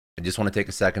I just want to take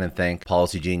a second and thank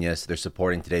Policy Genius. They're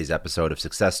supporting today's episode of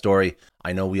Success Story.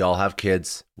 I know we all have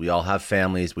kids, we all have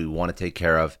families we want to take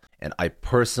care of, and I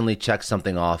personally checked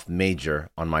something off major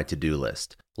on my to-do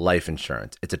list: life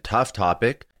insurance. It's a tough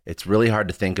topic. It's really hard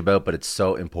to think about, but it's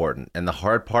so important. And the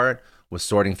hard part was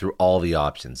sorting through all the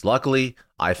options. Luckily,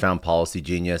 I found Policy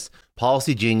Genius.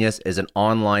 Policy Genius is an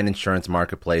online insurance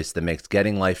marketplace that makes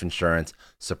getting life insurance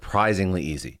surprisingly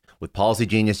easy. With Policy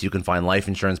Genius, you can find life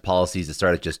insurance policies that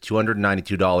start at just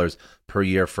 $292 per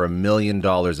year for $1 million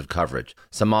of coverage.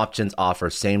 Some options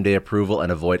offer same-day approval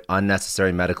and avoid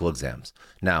unnecessary medical exams.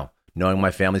 Now, knowing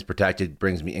my family's protected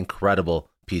brings me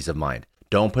incredible peace of mind.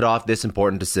 Don't put off this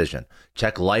important decision.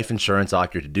 Check life insurance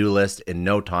off your to-do list in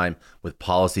no time with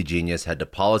Policy Genius. Head to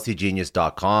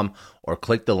policygenius.com or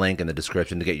click the link in the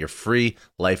description to get your free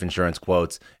life insurance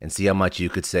quotes and see how much you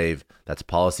could save. That's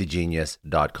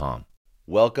policygenius.com.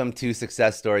 Welcome to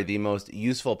Success Story, the most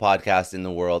useful podcast in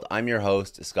the world. I'm your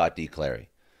host, Scott D. Clary.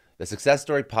 The Success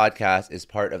Story podcast is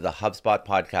part of the HubSpot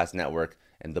Podcast Network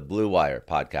and the Blue Wire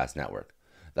Podcast Network.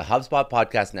 The HubSpot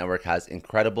Podcast Network has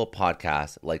incredible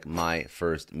podcasts like My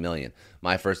First Million.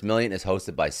 My First Million is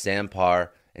hosted by Sam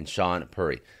Parr and Sean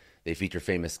Puri. They feature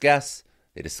famous guests.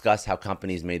 They discuss how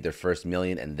companies made their first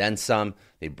million and then some.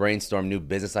 They brainstorm new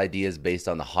business ideas based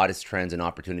on the hottest trends and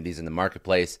opportunities in the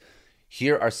marketplace.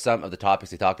 Here are some of the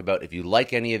topics they talk about. If you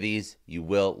like any of these, you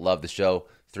will love the show.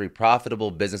 3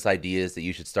 profitable business ideas that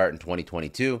you should start in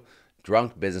 2022.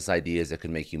 Drunk business ideas that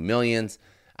could make you millions.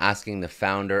 Asking the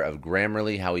founder of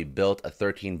Grammarly how he built a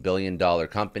 $13 billion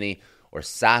company, or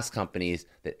SaaS companies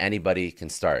that anybody can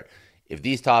start. If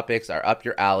these topics are up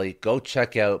your alley, go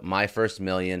check out My First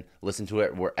Million. Listen to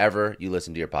it wherever you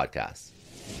listen to your podcasts.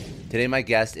 Today, my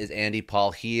guest is Andy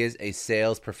Paul. He is a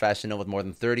sales professional with more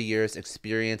than 30 years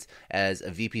experience as a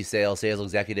VP sales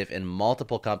executive in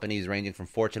multiple companies ranging from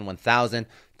Fortune 1000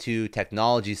 to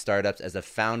technology startups. As a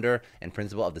founder and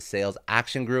principal of the Sales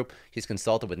Action Group, he's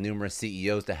consulted with numerous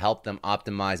CEOs to help them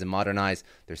optimize and modernize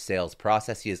their sales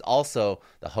process. He is also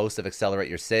the host of Accelerate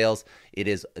Your Sales. It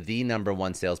is the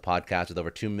 #1 sales podcast with over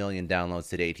 2 million downloads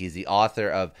to date. He's the author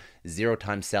of Zero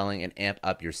Time Selling and Amp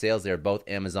Up Your Sales. They're both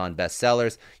Amazon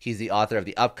bestsellers. He's the author of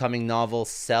the upcoming novel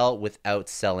Sell Without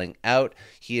Selling Out.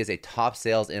 He is a top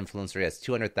sales influencer. He has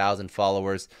 200,000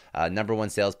 followers. #1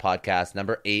 sales podcast,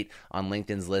 number 8 on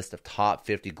LinkedIn's list of top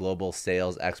 50 global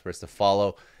sales experts to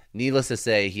follow. Needless to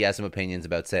say, he has some opinions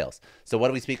about sales. So what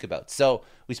do we speak about? So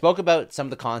we spoke about some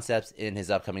of the concepts in his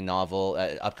upcoming novel,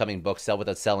 upcoming book, Sell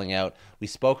Without Selling Out. We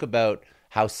spoke about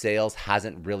how sales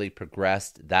hasn't really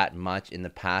progressed that much in the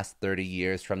past 30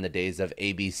 years from the days of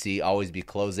ABC, always be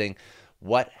closing.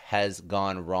 What has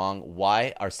gone wrong?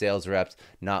 Why are sales reps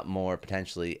not more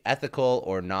potentially ethical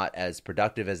or not as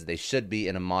productive as they should be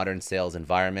in a modern sales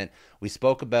environment? We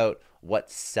spoke about what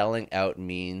selling out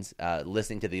means,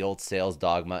 listening to the old sales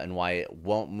dogma and why it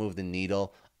won't move the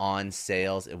needle on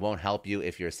sales. It won't help you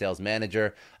if you're a sales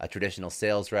manager, a traditional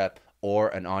sales rep, or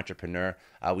an entrepreneur.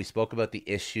 We spoke about the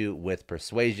issue with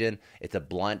persuasion. It's a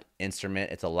blunt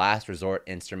instrument. It's a last resort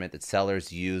instrument that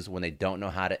sellers use when they don't know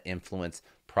how to influence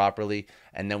properly.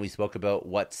 And then we spoke about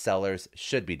what sellers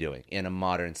should be doing in a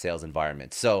modern sales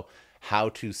environment. So how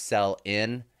to sell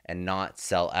in and not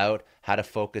sell out, how to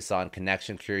focus on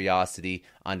connection, curiosity,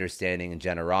 understanding, and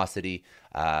generosity,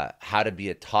 how to be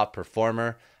a top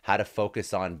performer, how to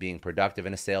focus on being productive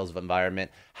in a sales environment,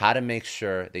 how to make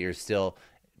sure that you're still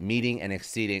meeting and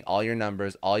exceeding all your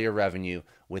numbers, all your revenue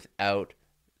without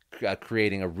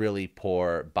creating a really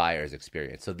poor buyer's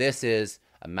experience. So this is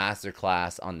a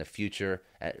masterclass on the future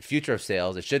of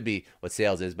sales. It should be what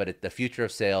sales is, but the future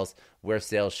of sales, where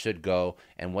sales should go,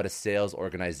 and what a sales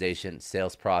organization,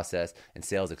 sales process, and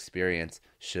sales experience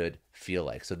should feel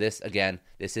like. So this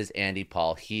is Andy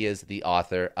Paul. He is the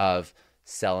author of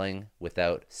Selling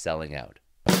Without Selling Out.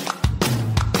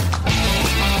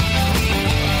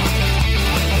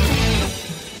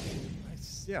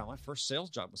 Yeah, my first sales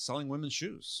job was selling women's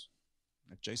shoes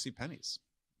at JCPenney's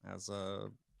as a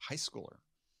high schooler.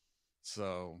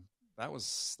 So that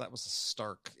was a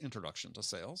stark introduction to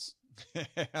sales.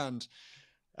 And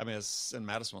I mean, it's in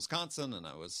Madison, Wisconsin, and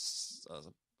I was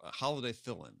a holiday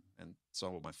fill-in. And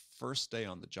so my first day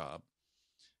on the job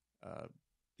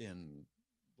in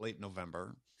late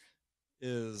November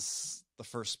is the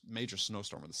first major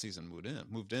snowstorm of the season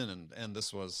moved in, and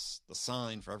this was the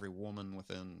sign for every woman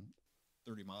within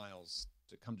 30 miles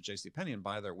to come to JCPenney and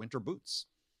buy their winter boots.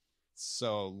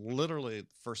 So literally the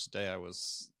first day I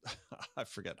was, I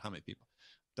forget how many people,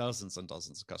 dozens and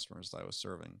dozens of customers I was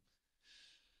serving.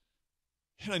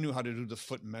 And I knew how to do the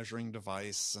foot measuring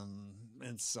device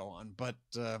and so on. But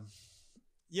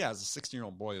yeah, as a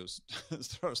 16-year-old boy who was,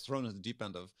 was thrown into the deep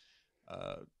end of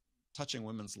touching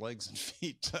women's legs and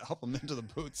feet to help them into the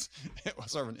boots, it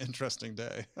was sort of an interesting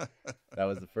day. That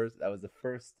was the first. That was the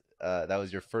first. That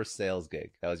was your first sales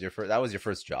gig. That was your first. That was your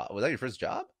first job. Was that your first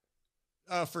job?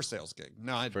 First sales gig.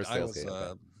 No, First I sales was gig.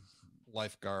 Okay.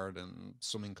 lifeguard and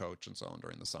swimming coach and so on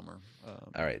during the summer.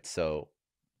 All right. So,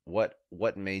 what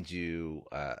made you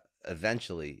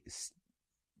eventually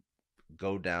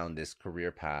go down this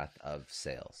career path of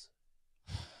sales?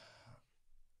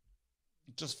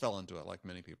 Just fell into it like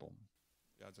many people.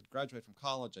 Yeah, I graduated from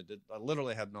college. I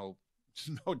literally had no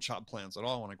no job plans at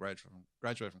all when I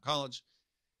graduated from college.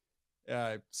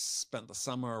 I spent the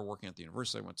summer working at the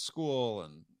university. I went to school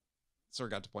and sort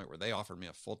of got to the point where they offered me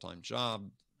a full-time job.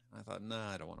 I thought,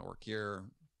 nah, I don't want to work here.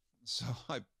 So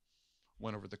I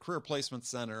went over to the Career Placement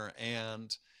Center,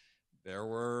 and there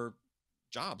were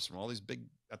jobs from all these big,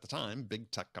 at the time, big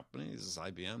tech companies,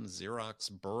 IBM, Xerox,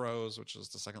 Burroughs, which is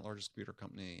the second largest computer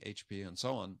company, HP, and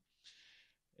so on.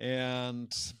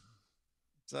 And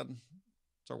said,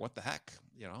 so what the heck?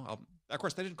 Of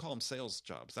course, they didn't call them sales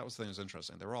jobs. That was the thing that was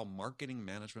interesting. They were all marketing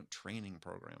management training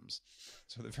programs.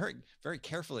 So they very, very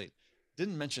carefully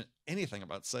didn't mention anything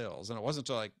about sales. And it wasn't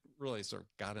until I really sort of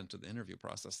got into the interview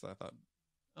process that I thought,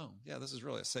 oh, yeah, this is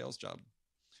really a sales job.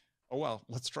 Oh, well,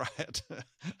 let's try it. I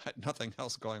had nothing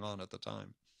else going on at the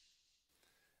time.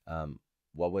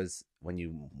 What was when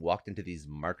you walked into these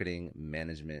marketing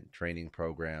management training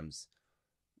programs?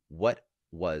 What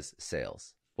was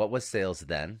sales? What was sales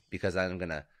then? Because I'm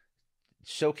gonna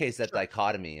showcase that Sure.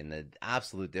 dichotomy and the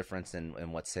absolute difference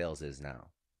in what sales is now.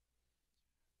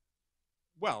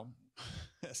 Well,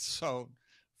 so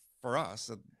for us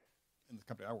in the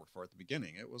company I worked for at the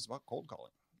beginning, it was about cold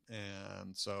calling.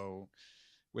 And so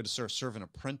we had to sort of serve an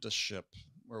apprenticeship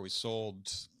where we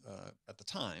sold, at the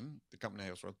time, the company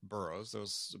I was with, Burroughs, there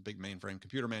was a big mainframe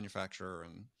computer manufacturer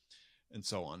and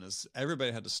so on, is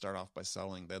everybody had to start off by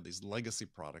selling. They had these legacy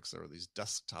products. There were these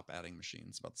desktop adding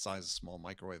machines about the size of small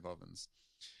microwave ovens.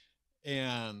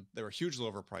 And they were hugely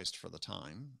overpriced for the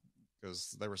time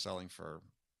because they were selling for,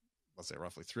 let's say,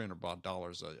 roughly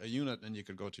 $300 a unit. And you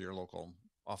could go to your local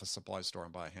office supply store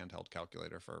and buy a handheld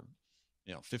calculator for,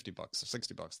 $50 or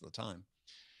 $60 at the time.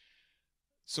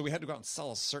 So we had to go out and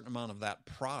sell a certain amount of that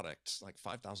product, like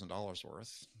 $5,000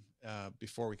 worth,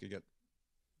 before we could get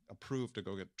approved to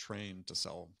go get trained to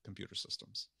sell computer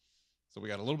systems. So we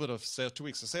got a little bit of 2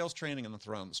 weeks of sales training and then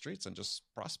thrown on the streets and just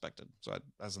prospected. So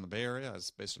I was in the Bay Area. I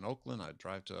was based in Oakland. I'd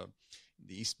drive to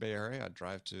the East Bay Area. I'd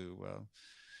drive to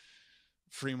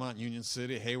Fremont, Union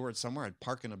City, Hayward, somewhere. I'd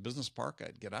park in a business park.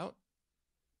 I'd get out,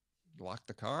 lock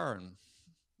the car, and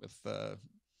with the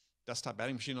desktop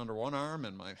adding machine under one arm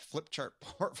and my flip chart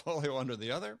portfolio under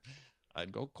the other,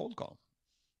 I'd go cold call.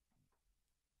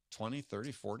 20,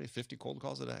 30, 40, 50 cold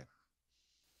calls a day.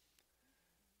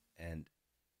 And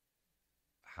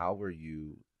how were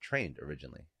you trained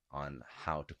originally on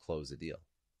how to close a deal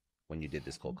when you did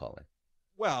this cold calling?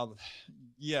 Well,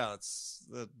 yeah, that's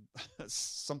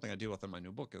something I deal with in my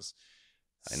new book. Is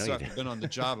I know so you did. I've been on the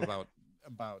job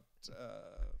about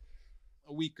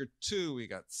a week or two. We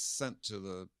got sent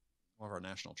to one of our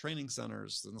national training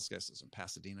centers. In this case, it's in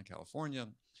Pasadena, California,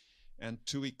 and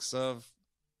 2 weeks of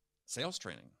sales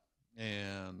training.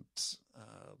 And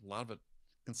a lot of it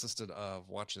consisted of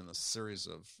watching a series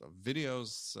of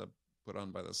videos put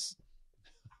on by this,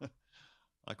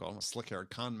 I call him a slick-haired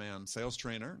con man sales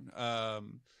trainer, guy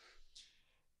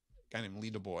named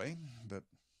Lee DuBois, that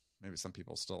maybe some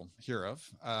people still hear of.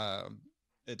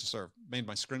 It just sort of made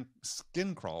my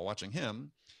skin crawl watching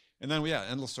him. And then,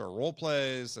 endless sort of role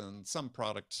plays and some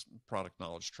product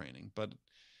knowledge training, but a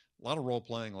lot of role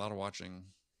playing, a lot of watching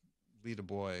Lee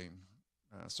DuBois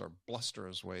sort of bluster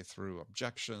his way through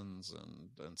objections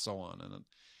and so on. And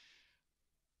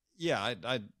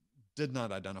I did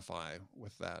not identify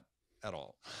with that at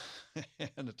all.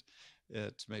 And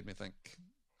it made me think,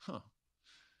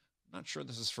 not sure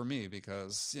this is for me,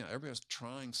 because everybody's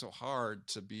trying so hard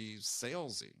to be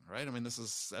salesy, right? I mean, this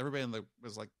is everybody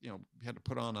was like, you had to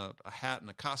put on a hat and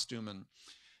a costume and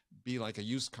be like a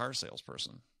used car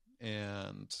salesperson,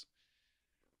 and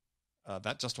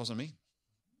that just wasn't me.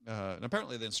 And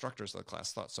apparently the instructors of the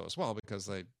class thought so as well, because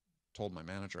they told my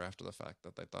manager after the fact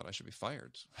that they thought I should be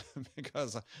fired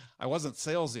because I wasn't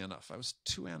salesy enough. I was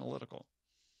too analytical.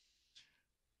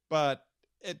 But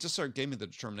it just sort of gave me the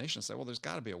determination to say, well, there's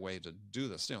got to be a way to do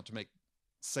this, to make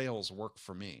sales work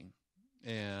for me.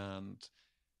 And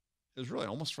it was really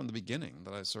almost from the beginning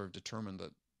that I sort of determined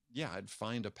that, I'd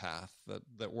find a path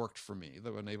that worked for me,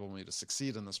 that would enable me to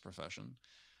succeed in this profession,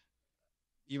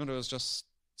 even if it was just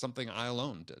something I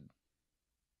alone did.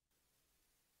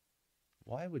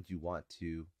 why would you want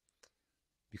to?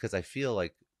 Because I feel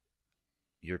like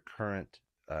your current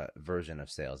version of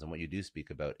sales and what you do speak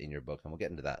about in your book, and we'll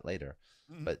get into that later,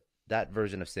 Mhm. but that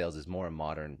version of sales is more a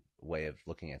modern way of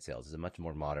looking at sales. It's a much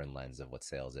more modern lens of what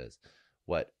sales is.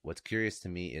 What's curious to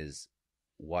me is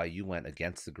why you went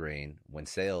against the grain when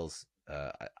sales.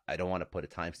 I don't want to put a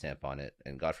timestamp on it,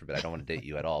 and God forbid, I don't want to date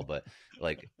you at all. But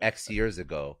like X years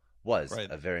ago, was Right.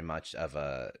 a very much of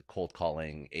a cold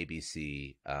calling,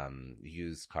 ABC,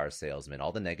 used car salesman,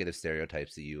 all the negative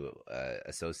stereotypes that you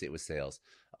associate with sales.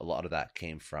 A lot of that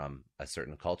came from a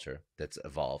certain culture that's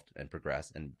evolved and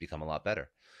progressed and become a lot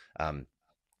better. Um,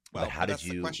 but Well, how but did that's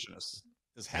the you? question is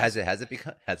Has has it it? has it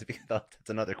become has it become? That's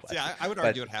another See, question. I would But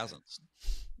argue it hasn't.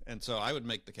 And so I would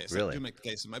make the case. I do really, make the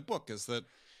case in my book is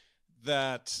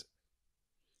that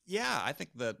yeah, I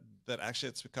think that actually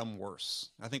it's become worse.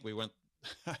 I think we went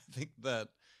I think that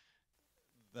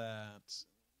the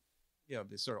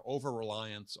sort of over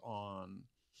reliance on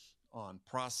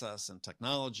process and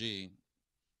technology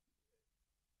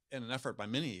in an effort by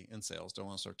many in sales to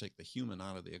want to sort of take the human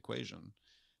out of the equation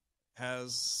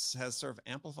has sort of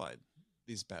amplified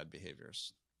these bad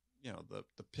behaviors.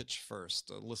 The pitch first,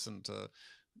 listen to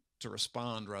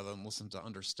respond rather than listen to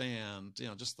understand.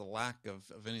 Just the lack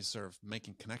of any sort of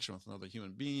making connection with another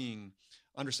human being,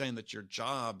 understanding that your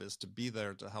job is to be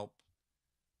there to help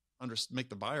make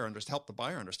the buyer help the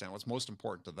buyer understand what's most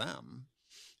important to them,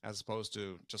 as opposed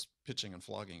to just pitching and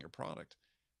flogging your product.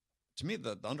 To me,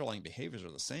 the underlying behaviors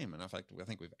are the same, and in fact, I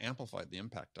think we've amplified the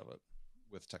impact of it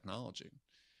with technology.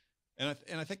 And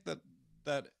I think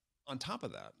that on top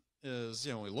of that is,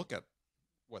 when we look at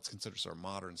what's considered sort of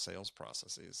modern sales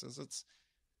processes, is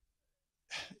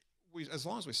as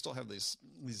long as we still have these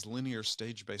linear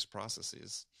stage based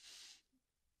processes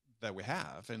that we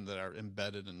have and that are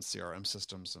embedded in CRM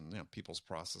systems and people's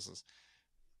processes,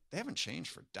 they haven't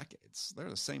changed for decades. They're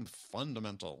the same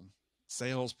fundamental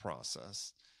sales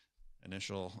process: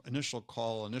 initial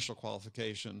call, initial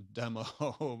qualification,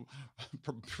 demo,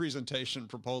 presentation,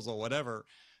 proposal, whatever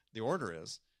the order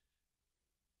is.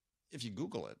 If you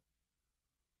Google it,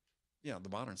 the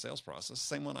modern sales process,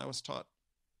 same one I was taught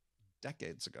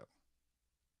decades ago.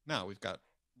 Now we've got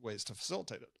ways to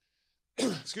facilitate it.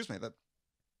 Excuse me, that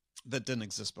didn't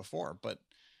exist before. But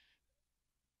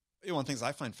one of the things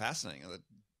I find fascinating,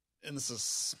 and this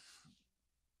is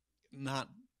not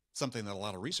something that a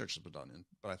lot of research has been done in,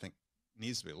 but I think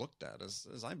needs to be looked at, is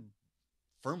I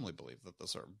firmly believe that the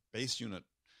sort of base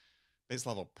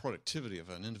level productivity of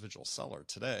an individual seller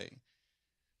today,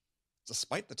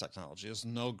 despite the technology, is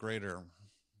no greater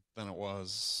than it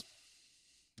was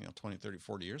 20, 30,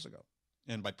 40 years ago.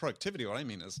 And by productivity, what I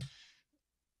mean is,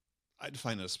 I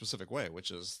define it a specific way, which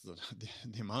is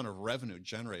the amount of revenue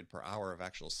generated per hour of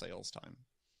actual sales time.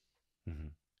 mm-hmm.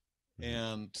 Mm-hmm.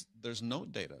 And there's no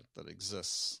data that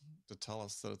exists to tell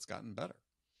us that it's gotten better.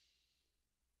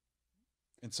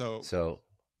 And so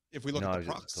if we look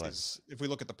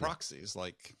at the proxies,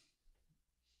 like,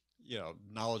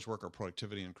 knowledge worker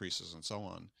productivity increases and so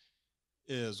on,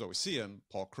 is what we see. And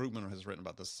Paul Krugman has written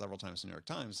about this several times in the New York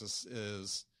Times.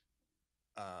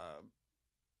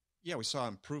 We saw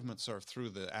improvements sort of through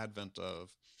the advent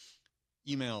of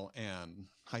email and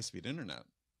high-speed internet.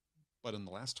 But in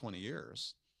the last 20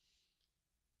 years,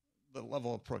 the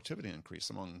level of productivity increase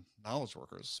among knowledge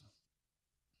workers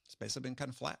has basically been kind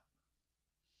of flat.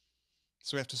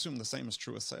 So we have to assume the same is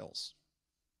true with sales.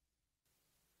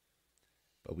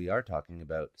 But we are talking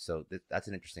about, so that's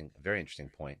an very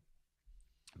interesting point.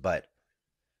 But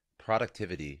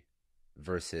productivity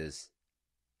versus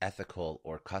ethical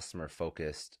or customer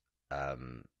focused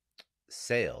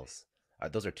sales,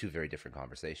 those are two very different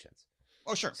conversations.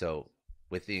 Oh, sure. So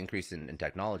with the increase in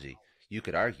technology, you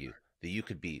could argue that you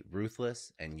could be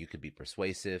ruthless and you could be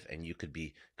persuasive and you could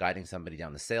be guiding somebody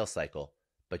down the sales cycle,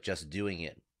 but just doing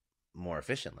it more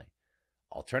efficiently.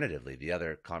 Alternatively, the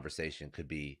other conversation could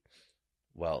be,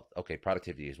 well, okay,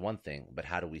 productivity is one thing, but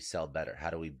how do we sell better? How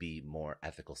do we be more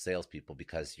ethical salespeople?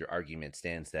 Because your argument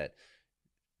stands that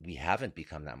we haven't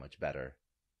become that much better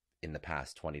in the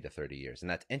past 20 to 30 years. And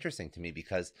that's interesting to me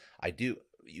because you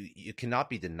cannot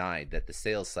be denied that the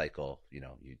sales cycle, you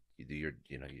do your,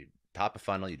 you top of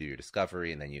funnel, you do your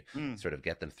discovery, and then you sort of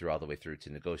get them through all the way through to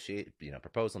negotiate,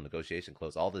 proposal, negotiation,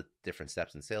 close, all the different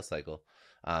steps in sales cycle.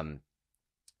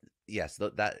 Yes,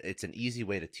 that it's an easy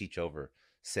way to teach over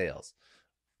sales.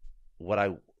 What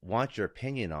I want your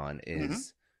opinion on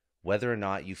is whether or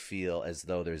not you feel as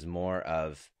though there's more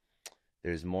of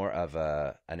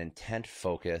an intent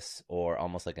focus or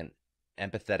almost like an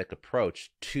empathetic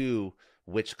approach to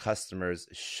which customers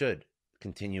should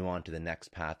continue on to the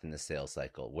next path in the sales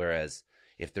cycle. Whereas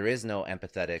if there is no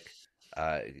empathetic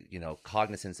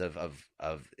cognizance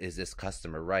of is this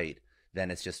customer right, then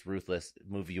it's just ruthless,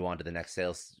 move you on to the next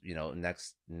sales,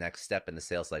 next step in the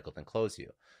sales cycle, then close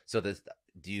you. So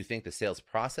do you think the sales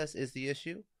process is the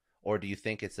issue, or do you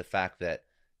think it's the fact that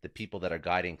the people that are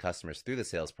guiding customers through the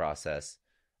sales process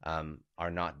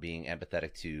are not being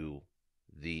empathetic to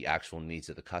the actual needs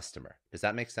of the customer? Does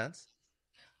that make sense?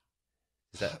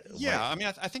 Yeah, I mean,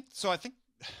 I think so. I think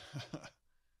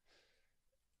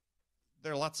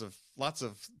there are lots of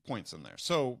points in there.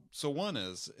 So one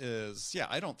is yeah,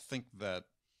 I don't think that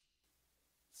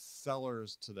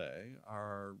sellers today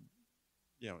are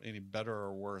any better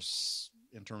or worse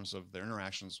in terms of their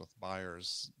interactions with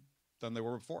buyers than they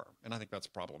were before, and I think that's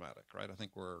problematic, right? I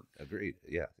think we're agreed.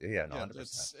 No, 100%.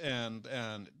 It's and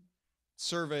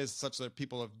surveys such that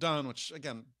people have done, which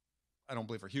again, I don't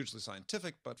believe are hugely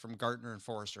scientific, but from Gartner and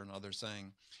Forrester and others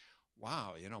saying,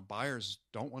 wow, buyers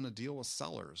don't want to deal with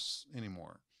sellers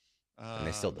anymore. And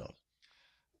they still don't.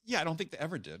 Yeah, I don't think they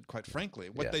ever did, quite frankly.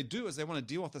 What they do is they want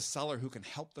to deal with a seller who can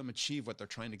help them achieve what they're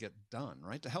trying to get done,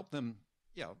 right? To help them,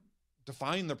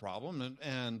 define the problem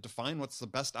and define what's the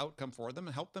best outcome for them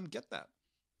and help them get that.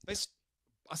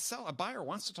 A buyer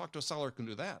wants to talk to a seller who can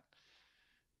do that.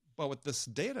 But what this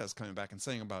data is coming back and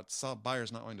saying about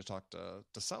buyers not wanting to talk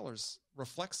to sellers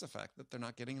reflects the fact that they're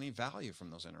not getting any value from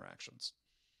those interactions.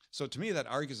 So to me, that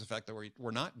argues the fact that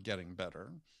we're not getting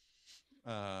better.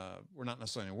 We're not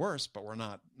necessarily worse, but we're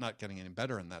not getting any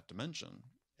better in that dimension.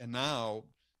 And now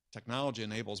technology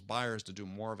enables buyers to do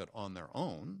more of it on their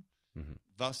own. Mm-hmm.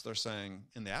 Thus, they're saying,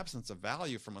 in the absence of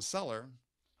value from a seller,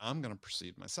 I'm going to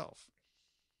proceed myself.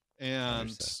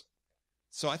 And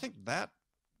so I think that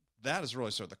is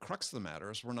really sort of the crux of the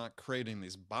matter, is we're not creating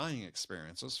these buying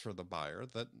experiences for the buyer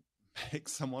that make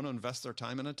someone invest their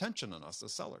time and attention in us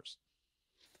as sellers.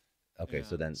 Okay,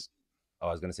 so then, I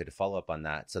was going to say, to follow up on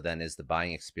that, so then is the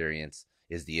buying experience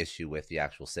is the issue with the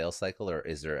actual sales cycle, or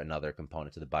is there another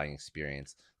component to the buying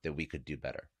experience that we could do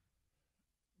better?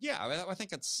 Yeah, I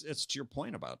think it's to your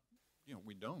point about,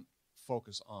 we don't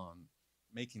focus on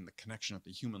making the connection at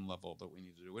the human level that we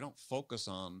need to do. We don't focus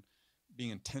on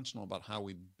being intentional about how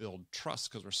we build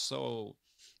trust because we're so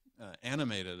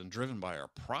animated and driven by our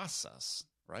process,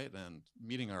 right? And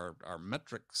meeting our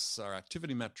metrics, our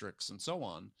activity metrics, and so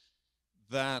on,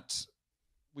 that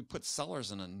we put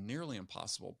sellers in a nearly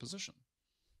impossible position.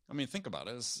 I mean, think about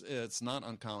it. It's not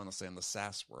uncommon to say in the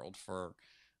SaaS world for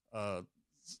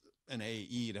an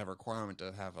AE to have a requirement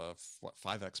to have a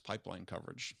 5x pipeline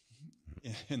coverage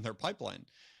in their pipeline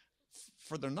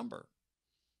for their number.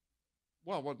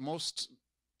 Well, what most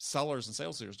sellers and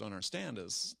sales leaders don't understand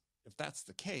is if that's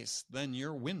the case, then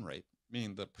your win rate,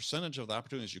 meaning the percentage of the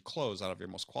opportunities you close out of your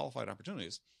most qualified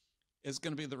opportunities, is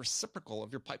going to be the reciprocal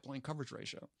of your pipeline coverage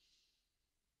ratio.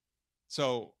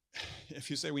 So if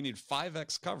you say we need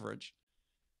 5x coverage,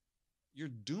 you're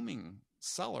dooming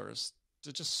sellers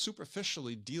to just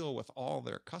superficially deal with all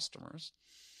their customers,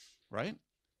 right?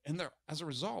 And as a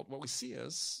result, what we see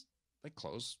is they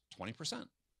close 20%.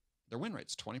 Their win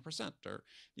rate's 20%, or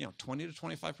 20 to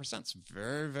 25%. It's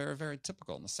very, very, very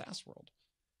typical in the SaaS world.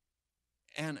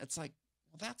 And it's like,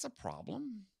 well, that's a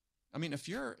problem. I mean, if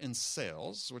you're in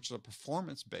sales, which is a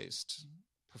performance-based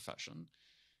profession,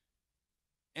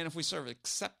 and if we sort of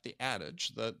accept the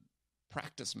adage that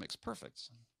practice makes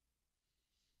perfect,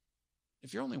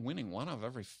 if you're only winning 1 out of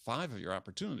every 5 of your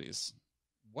opportunities,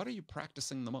 what are you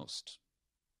practicing the most?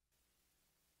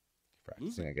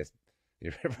 Practicing, I guess.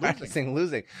 You're practicing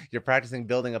losing. You're practicing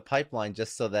building a pipeline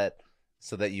just so that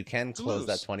you can close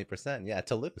that 20%. Yeah,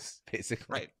 to lose, basically.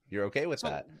 Right. You're okay with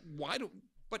that.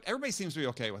 But everybody seems to be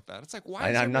okay with that. It's like,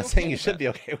 why? I'm not saying you should be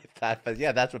okay with that, but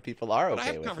yeah, that's what people are okay with.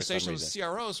 I have conversations with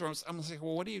CROs where I'm going to say,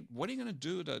 well, what are you going to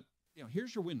do to,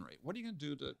 here's your win rate. What are you going to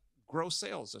do to grow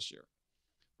sales this year?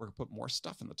 We're going to put more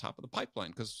stuff in the top of the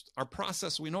pipeline because our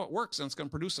process, we know it works and it's going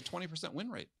to produce a 20% win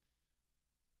rate.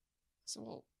 So,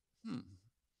 well,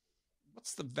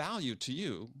 what's the value to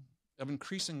you of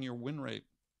increasing your win rate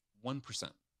 1%,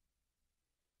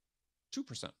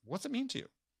 2%? What's it mean to you?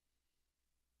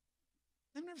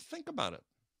 They never think about it.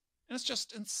 And it's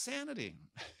just insanity.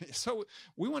 So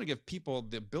we want to give people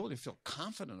the ability to feel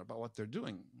confident about what they're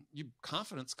doing.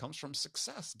 Confidence comes from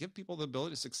success. Give people the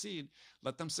ability to succeed.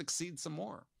 Let them succeed some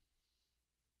more.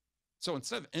 So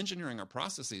instead of engineering our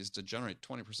processes to generate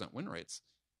 20% win rates,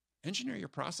 engineer your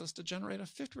process to generate a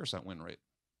 50% win rate.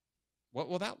 What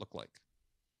will that look like?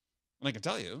 And I can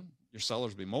tell you, your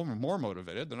sellers will be more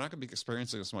motivated. They're not going to be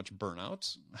experiencing as much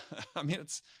burnout. I mean,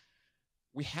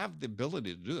 we have the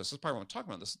ability to do this. This is part of what I'm talking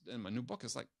about this in my new book.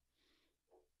 Is like,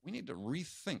 we need to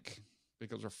rethink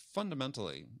because we're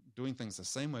fundamentally doing things the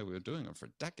same way we were doing them for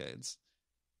decades.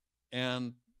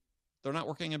 and they're not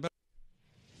working in better.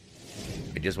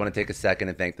 I just want to take a second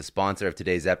and thank the sponsor of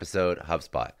today's episode,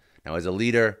 HubSpot. Now, as a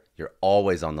leader, you're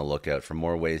always on the lookout for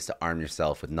more ways to arm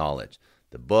yourself with knowledge.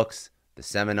 The books, the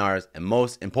seminars, and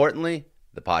most importantly,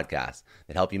 the podcasts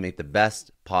that help you make the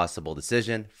best possible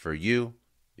decision for you,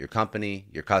 your company,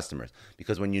 your customers.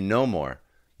 Because when you know more,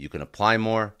 you can apply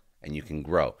more and you can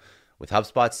grow. With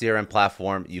HubSpot CRM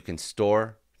platform, you can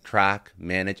store, track,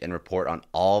 manage, and report on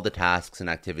all the tasks and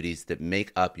activities that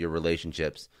make up your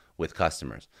relationships with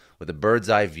customers. With a bird's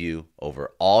eye view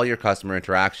over all your customer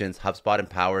interactions, HubSpot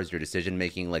empowers your decision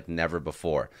making like never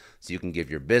before, so you can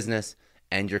give your business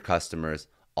and your customers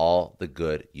all the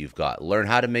good you've got. Learn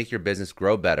how to make your business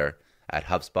grow better at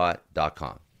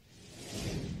HubSpot.com.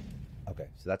 Okay,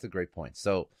 so that's a great point.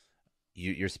 So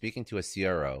you're speaking to a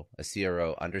CRO. A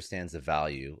CRO understands the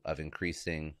value of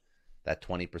increasing that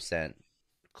 20%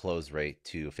 close rate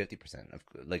to 50%.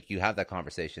 Like, you have that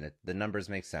conversation. The numbers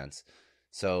make sense.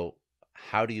 So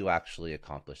how do you actually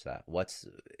accomplish that? What's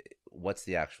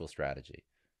the actual strategy?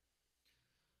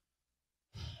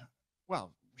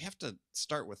 Well, we have to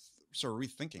start with sort of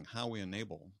rethinking how we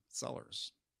enable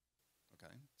sellers.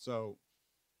 Okay. So,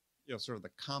 sort of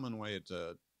the common way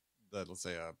that, let's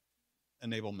say, a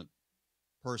enablement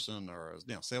person or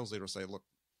a sales leader say, look,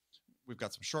 we've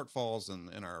got some shortfalls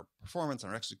in our performance and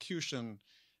our execution.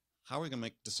 How are we going to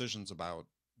make decisions about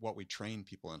what we train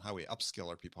people and how we upskill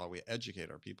our people, how we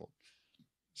educate our people?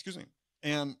 Excuse me.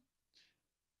 And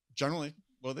generally,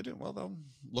 what do they do? Well, they'll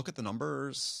look at the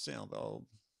numbers, they'll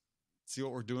see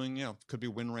what we're doing. It could be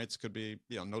win rates, could be,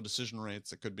 no decision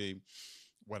rates. It could be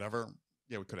whatever.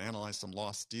 We could analyze some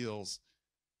lost deals.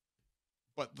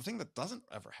 But the thing that doesn't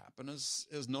ever happen is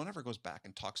no one ever goes back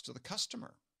and talks to the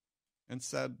customer and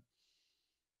said,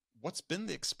 what's been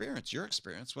the experience, your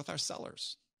experience with our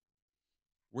sellers?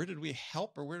 Where did we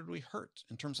help or where did we hurt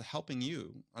in terms of helping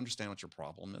you understand what your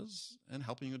problem is and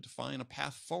helping you define a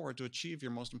path forward to achieve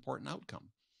your most important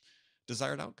outcome,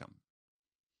 desired outcome?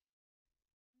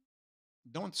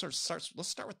 No one sort of starts. Let's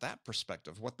start with that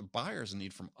perspective, what the buyers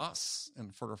need from us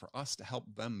and for us to help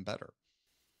them better.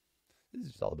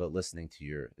 This is all about listening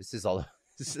to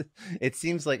it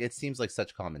seems like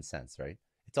such common sense, right?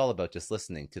 It's all about just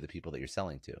listening to the people that you're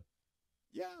selling to.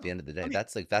 Yeah. At the end of the day,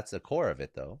 that's the core of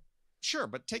it, though. Sure,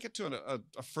 but take it to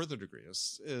a further degree.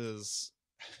 Is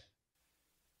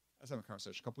I was having a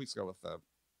conversation a couple weeks ago with a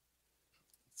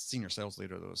senior sales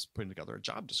leader that was putting together a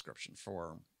job description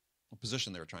for a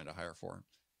position they were trying to hire for,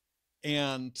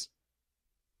 and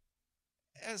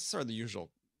as sort of the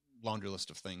usual laundry list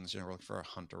of things, we're looking for a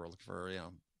hunter, we're looking for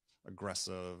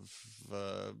aggressive,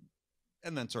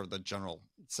 and then sort of the general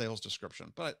sales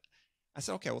description. But I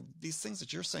said, okay, well, these things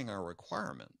that you're saying are a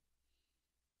requirement.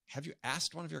 Have you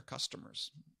asked one of your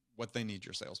customers what they need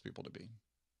your salespeople to be?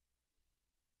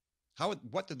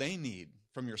 What do they need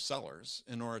from your sellers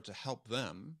in order to help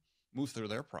them move through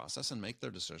their process and make their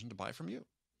decision to buy from you?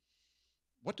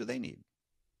 What do they need?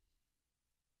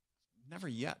 Never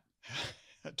yet.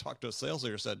 I talked to a sales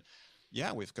leader, said,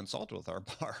 yeah, we've consulted with our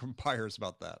buyers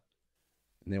about that.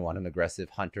 And they want an aggressive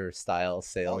hunter style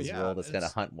sales role that's going to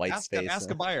hunt white space.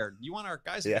 Ask a buyer, you want our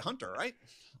guys to be a hunter, right?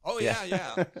 Oh,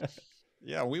 yeah.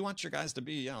 Yeah, we want your guys to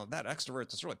be, that extrovert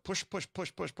that's really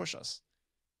push us.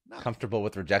 No. Comfortable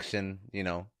with rejection,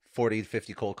 40 to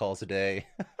 50 cold calls a day.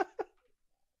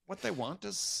 What they want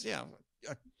is,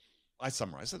 I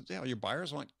summarized it. Your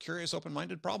buyers want curious,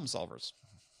 open-minded problem solvers.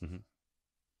 Mm-hmm.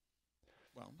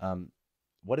 Well,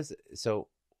 what is it? So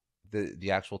the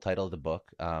actual title of the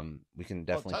book, we can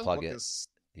definitely plug it.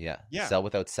 Yeah. Sell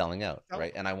without selling out,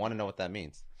 right? And I want to know what that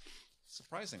means.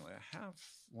 Surprisingly, I have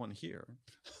one here.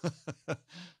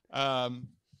 Well,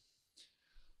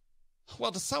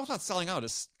 to sell without selling out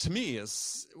is, to me,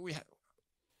 we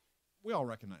all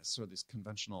recognize sort of these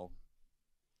conventional,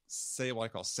 what I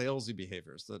call salesy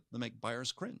behaviors that make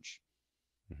buyers cringe.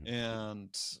 Mm-hmm.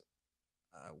 And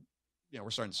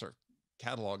we're starting to sort of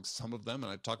catalog some of them,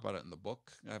 and I talk about it in the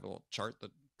book. I have a little chart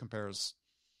that compares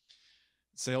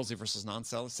salesy versus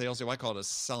non-salesy. Salesy, what I call it, is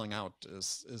selling out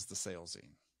is the salesy.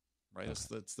 Right.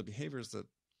 Okay. It's the behaviors that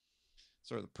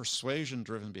sort of the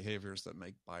persuasion-driven behaviors that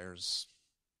make buyers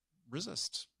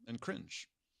resist and cringe.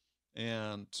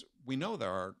 And we know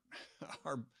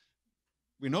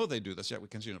we know they do this, yet we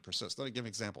continue to persist. Let me give an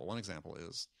example. One example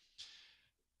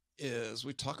is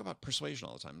we talk about persuasion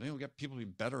all the time. We get people to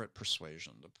be better at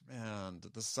persuasion, and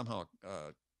this is somehow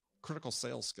a critical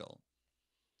sales skill.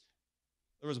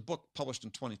 There was a book published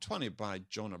in 2020 by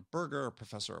Jonah Berger, a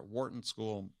professor at Wharton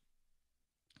School,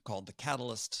 called The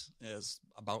Catalyst, is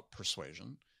about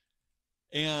persuasion.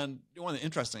 And one of the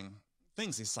interesting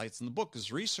things he cites in the book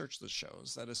is research that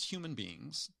shows that as human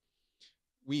beings,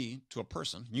 we, to a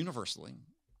person, universally,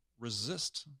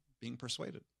 resist being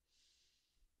persuaded.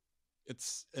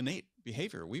 It's innate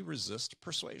behavior. We resist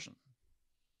persuasion.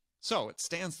 So it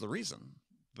stands to reason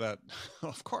that,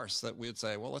 of course, that we would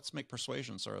say, well, let's make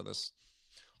persuasion sort of this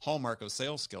hallmark of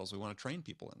sales skills we want to train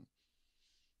people in.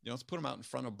 Let's put them out in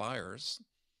front of buyers,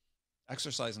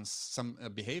 exercising some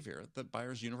behavior that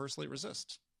buyers universally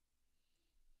resist.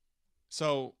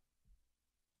 So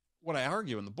what I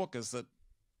argue in the book is that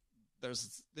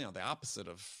there's, the opposite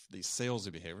of these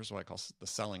salesy behaviors, what I call the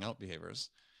selling out behaviors,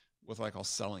 with what I call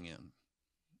selling in,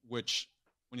 which,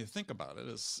 when you think about it,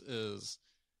 is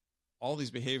all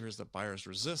these behaviors that buyers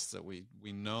resist, that we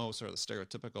know sort of the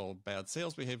stereotypical bad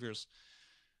sales behaviors,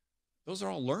 those are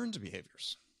all learned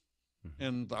behaviors. Mm-hmm.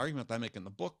 And the argument that I make in the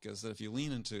book is that if you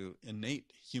lean into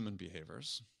innate human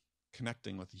behaviors,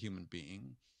 connecting with the human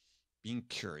being, being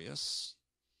curious,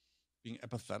 being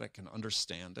empathetic and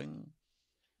understanding,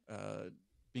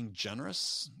 being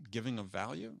generous, giving of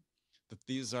value, that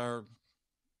these are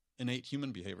innate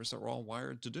human behaviors that we're all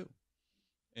wired to do.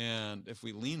 And if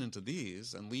we lean into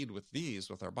these and lead with these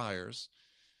with our buyers,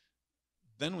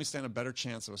 then we stand a better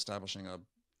chance of establishing a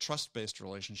trust-based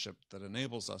relationship that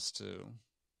enables us to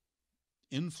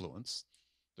influence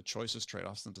the choices,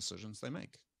 trade-offs, and decisions they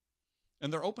make.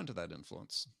 And they're open to that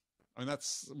influence. I mean,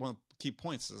 that's one of the key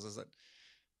points is that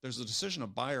there's a decision a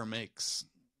buyer makes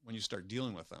when you start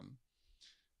dealing with them,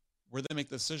 where they make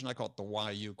the decision. I call it the why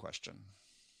you question.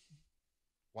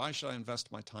 Why should I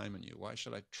invest my time in you? Why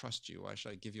should I trust you? Why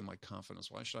should I give you my confidence?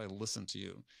 Why should I listen to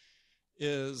you?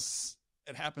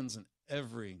 It happens in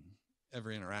every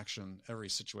interaction, every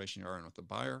situation you're in with the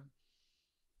buyer.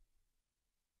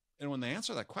 And when they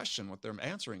answer that question, what they're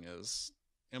answering is,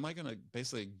 am I going to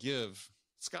basically give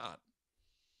Scott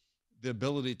the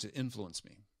ability to influence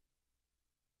me?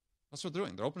 That's what they're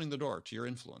doing. They're opening the door to your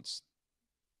influence.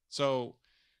 So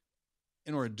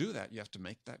in order to do that, you have to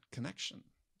make that connection.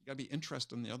 You got to be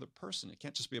interested in the other person. It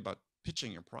can't just be about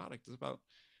pitching your product. It's about,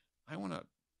 I want to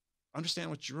understand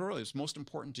what really is most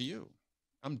important to you.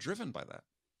 I'm driven by that.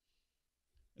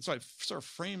 And so I sort of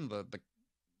frame the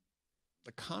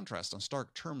contrast on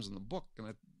stark terms in the book.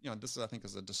 And this, I think,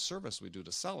 is a disservice we do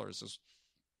to sellers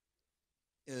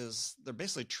is they're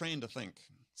basically trained to think,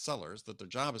 sellers, that their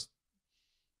job is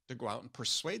to go out and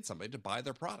persuade somebody to buy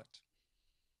their product.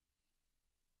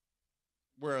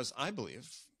 Whereas I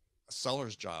believe a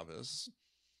seller's job is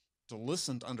to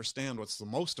listen, to understand what's the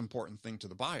most important thing to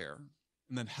the buyer,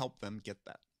 and then help them get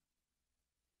that.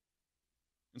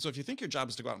 And so if you think your job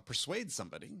is to go out and persuade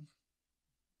somebody,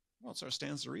 well, it sort of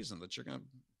stands to reason that you're going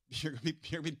to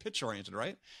be pitch oriented,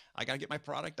 right? I got to get my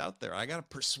product out there. I got to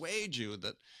persuade you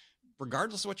that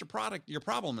regardless of what your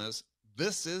problem is,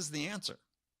 this is the answer.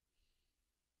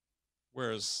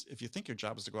 Whereas if you think your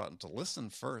job is to go out and to listen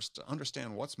first, to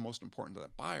understand what's most important to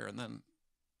that buyer, and then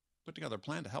put together a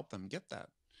plan to help them get that,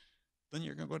 then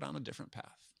you're going to go down a different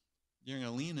path. You're going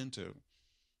to lean into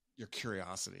your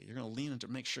curiosity. You're going to lean into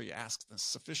make sure you ask the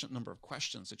sufficient number of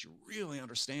questions that you really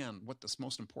understand what this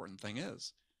most important thing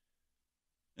is,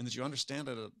 and that you understand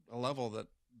it at a level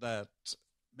that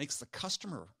makes the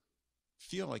customer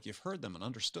feel like you've heard them and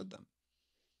understood them,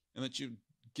 and that you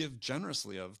give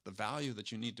generously of the value that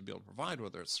you need to be able to provide,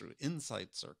 whether it's through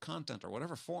insights or content or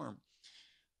whatever form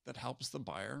that helps the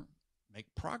buyer make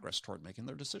progress toward making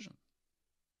their decision.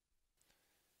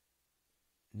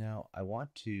 Now, I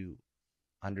want to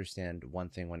understand one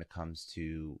thing when it comes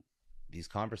to these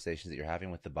conversations that you're having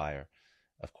with the buyer.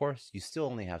 Of course, you still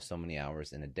only have so many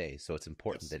hours in a day, so it's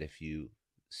important that if you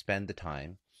spend the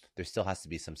time, there still has to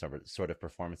be some sort of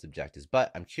performance objectives.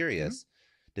 But I'm curious,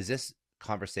 does this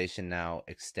conversation now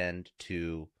extend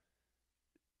to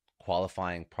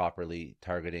qualifying properly,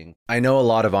 targeting? I know a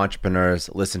lot of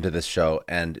entrepreneurs listen to this show,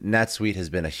 and NetSuite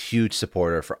has been a huge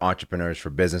supporter for entrepreneurs,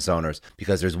 for business owners,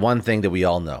 because there's one thing that we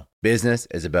all know. Business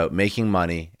is about making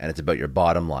money, and it's about your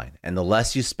bottom line. And the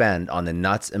less you spend on the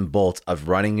nuts and bolts of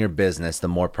running your business, the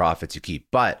more profits you keep.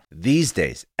 But these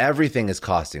days, everything is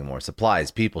costing more. Supplies,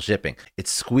 people, shipping. It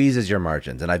squeezes your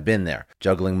margins, and I've been there,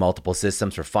 juggling multiple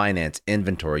systems for finance,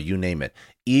 inventory, you name it,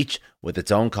 each with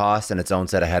its own costs and its own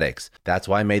set of headaches. That's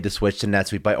why I made the switch to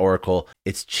NetSuite by Oracle.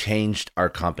 It's changed our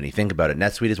company. Think about it.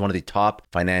 NetSuite is one of the top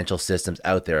financial systems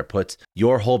out there. It puts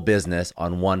your whole business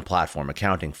on one platform: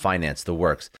 accounting, finance, the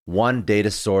works. One data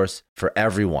source for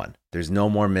everyone. There's no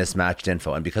more mismatched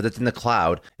info. And because it's in the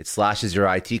cloud, it slashes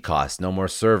your IT costs. No more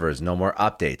servers, no more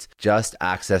updates. Just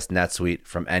access NetSuite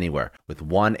from anywhere. With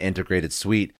one integrated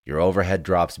suite, your overhead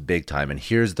drops big time. And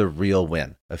here's the real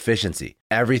win: efficiency.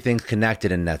 Everything's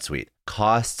connected in NetSuite.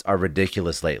 Costs are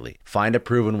ridiculous lately. Find a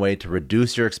proven way to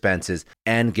reduce your expenses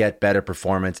and get better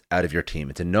performance out of your team.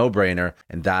 It's a no-brainer,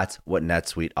 and that's what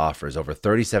NetSuite offers. Over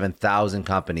 37,000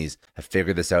 companies have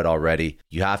figured this out already.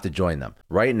 You have to join them.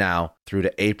 Right now, through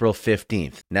to April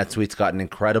 15th, NetSuite's got an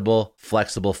incredible,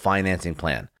 flexible financing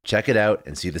plan. Check it out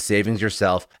and see the savings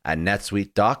yourself at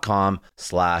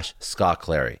netsuite.com/Scott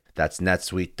Clary. That's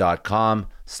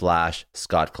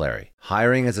netsuite.com/Scott Clary.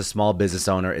 Hiring as a small business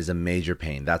owner is a major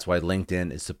pain. That's why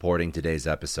LinkedIn is supporting today's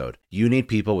episode. You need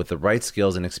people with the right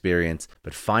skills and experience,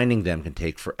 but finding them can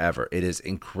take forever. It is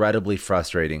incredibly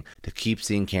frustrating to keep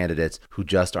seeing candidates who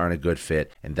just aren't a good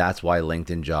fit, and that's why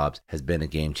LinkedIn Jobs has been a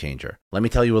game changer. Let me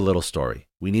tell you a little story.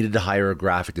 We needed to hire a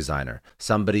graphic designer,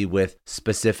 somebody with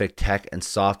specific tech and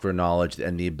software knowledge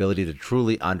and the ability to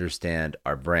truly understand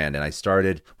our brand. And I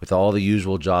started with all the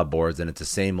usual job boards, and it's the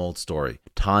same old story.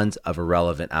 Tons of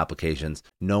irrelevant applications.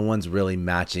 No one's really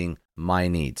matching my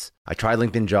needs. I tried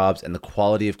LinkedIn Jobs, and the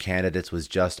quality of candidates was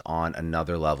just on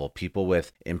another level. People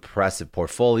with impressive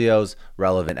portfolios,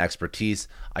 relevant expertise.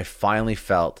 I finally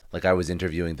felt like I was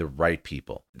interviewing the right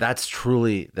people. That's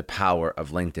truly the power of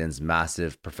LinkedIn's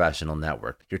massive professional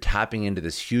network. You're tapping into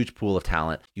this huge pool of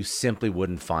talent you simply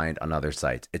wouldn't find on other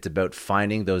sites. It's about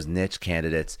finding those niche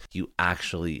candidates you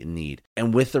actually need.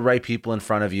 And with the right people in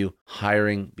front of you,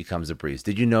 hiring becomes a breeze.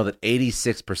 Did you know that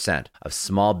 86% of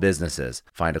small businesses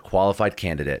find a qualified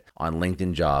candidate on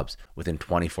LinkedIn Jobs within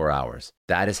 24 hours?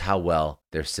 That is how well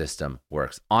their system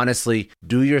works. Honestly,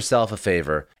 do yourself a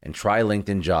favor and try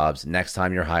LinkedIn Jobs next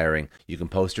time you're hiring. You can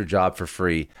post your job for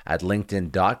free at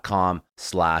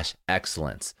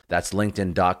linkedin.com/excellence. That's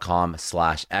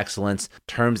linkedin.com/excellence.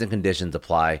 Terms and conditions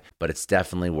apply, but it's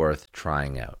definitely worth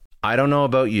trying out. I don't know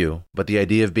about you, but the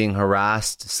idea of being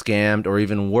harassed, scammed, or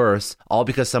even worse, all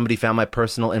because somebody found my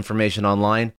personal information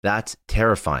online, that's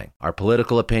terrifying. Our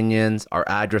political opinions, our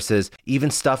addresses, even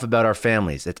stuff about our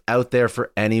families, it's out there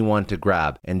for anyone to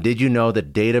grab. And did you know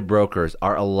that data brokers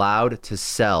are allowed to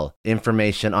sell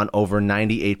information on over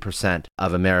 98%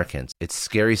 of Americans? It's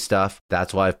scary stuff.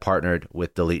 That's why I've partnered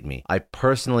with Delete Me. I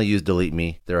personally use Delete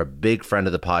Me. They're a big friend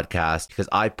of the podcast because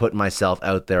I put myself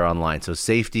out there online. So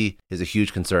safety is a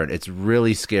huge concern. It's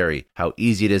really scary how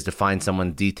easy it is to find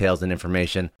someone's details and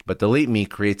information, but Delete Me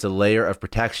creates a layer of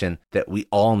protection that we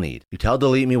all need. You tell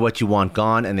Delete Me what you want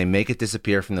gone, and they make it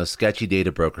disappear from those sketchy data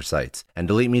broker sites. And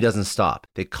Delete Me doesn't stop.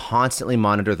 They constantly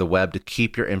monitor the web to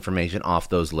keep your information off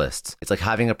those lists. It's like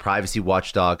having a privacy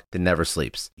watchdog that never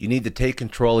sleeps. You need to take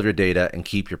control of your data and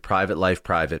keep your private life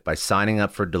private by signing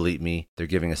up for Delete Me. They're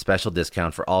giving a special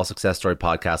discount for all Success Story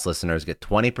podcast listeners. Get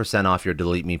 20% off your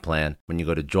Delete Me plan when you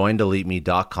go to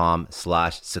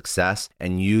joindeleteme.com/success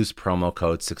and use promo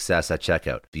code success at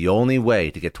checkout. The only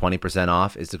way to get 20%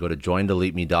 off is to go to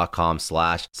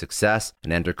joindeleteme.com/success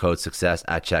and enter code success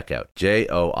at checkout.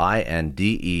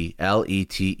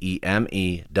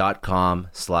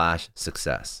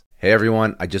 joindeleteme.com/success. Hey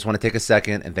everyone, I just want to take a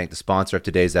second and thank the sponsor of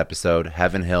today's episode,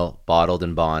 Heaven Hill Bottled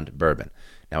and Bond Bourbon.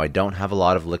 Now, I don't have a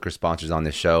lot of liquor sponsors on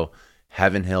this show.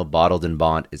 Heaven Hill Bottled and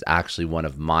Bond is actually one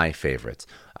of my favorites.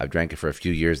 I've drank it for a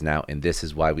few years now, and this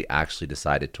is why we actually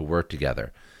decided to work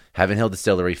together. Heaven Hill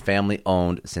Distillery, family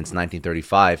owned since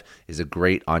 1935, is a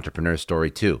great entrepreneur story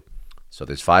too. So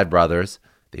there's 5 brothers.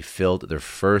 They filled their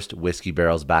first whiskey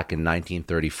barrels back in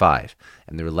 1935,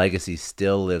 and their legacy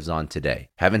still lives on today.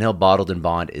 Heaven Hill Bottled and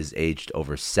Bond is aged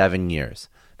over 7 years.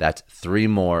 That's 3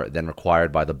 more than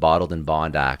required by the Bottled and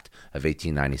Bond Act of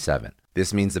 1897.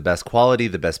 This means the best quality,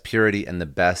 the best purity, and the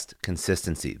best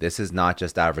consistency. This is not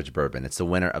just average bourbon. It's the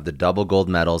winner of the double gold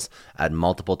medals at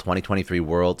multiple 2023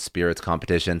 World Spirits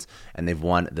competitions, and they've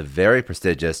won the very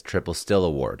prestigious Triple Still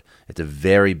Award. It's a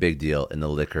very big deal in the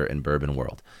liquor and bourbon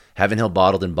world. Heaven Hill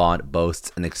Bottled and Bond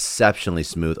boasts an exceptionally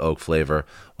smooth oak flavor,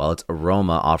 while its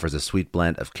aroma offers a sweet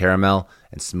blend of caramel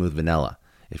and smooth vanilla.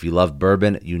 If you love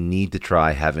bourbon, you need to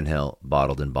try Heaven Hill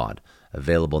Bottled and Bond.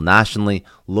 Available nationally,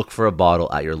 look for a bottle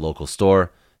at your local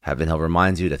store. Heaven Hill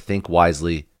reminds you to think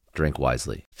wisely, drink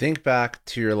wisely. Think back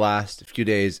to your last few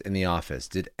days in the office.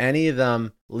 Did any of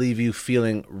them leave you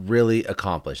feeling really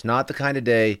accomplished? Not the kind of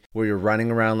day where you're running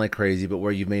around like crazy, but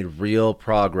where you've made real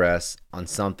progress on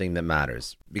something that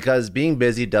matters. Because being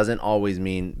busy doesn't always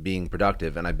mean being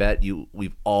productive, and I bet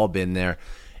we've all been there.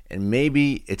 And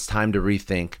maybe it's time to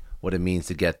rethink what it means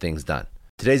to get things done.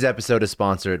 Today's episode is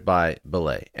sponsored by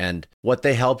Belay, and What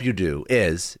they help you do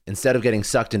is, instead of getting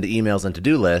sucked into emails and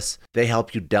to-do lists, they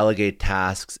help you delegate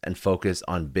tasks and focus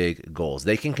on big goals.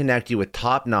 They can connect you with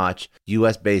top-notch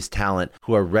US-based talent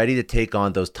who are ready to take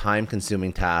on those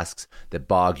time-consuming tasks that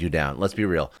bog you down. Let's be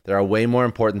real. There are way more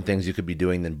important things you could be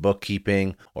doing than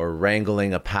bookkeeping or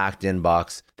wrangling a packed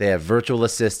inbox. They have virtual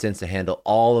assistants to handle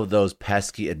all of those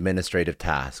pesky administrative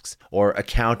tasks, or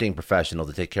accounting professionals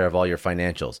to take care of all your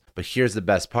financials. But here's the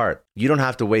best part. You don't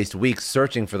have to waste weeks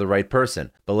searching for the right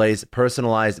person. Belay's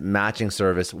personalized matching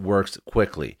service works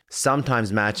quickly,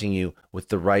 sometimes matching you with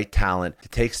the right talent to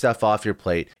take stuff off your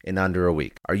plate in under a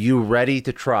week. Are you ready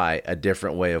to try a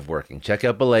different way of working? Check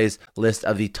out Belay's list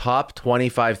of the top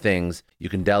 25 things you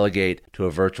can delegate to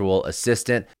a virtual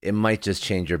assistant. It might just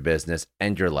change your business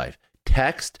and your life.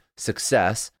 Text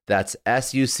SUCCESS, that's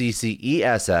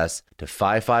SUCCESS, to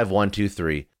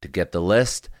 55123 to get the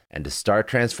list and to start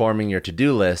transforming your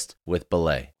to-do list with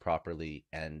Belay properly,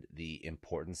 and the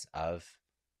importance of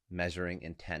measuring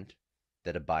intent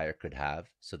that a buyer could have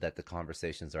so that the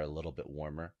conversations are a little bit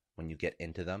warmer when you get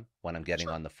into them, when I'm getting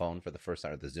on the phone for the first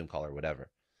time or the Zoom call or whatever.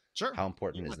 Sure. How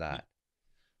important is that?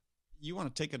 You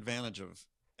want to take advantage of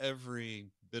every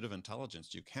bit of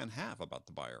intelligence you can have about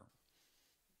the buyer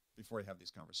before you have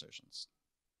these conversations.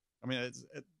 I mean,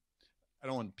 I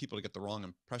don't want people to get the wrong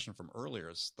impression from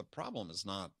earlier. The problem is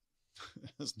not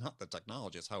is not the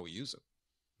technology; it's how we use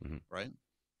it, right?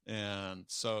 And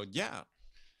so, yeah,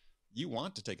 you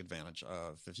want to take advantage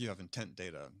of, if you have intent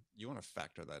data, you want to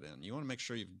factor that in. You want to make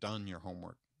sure you've done your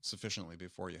homework sufficiently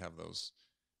before you have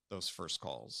those first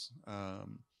calls,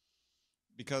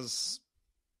 because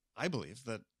I believe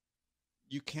that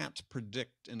you can't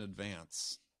predict in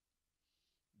advance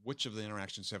which of the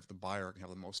interactions you have with the buyer can have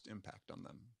the most impact on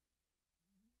them.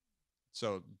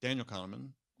 So Daniel Kahneman,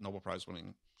 Nobel Prize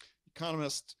winning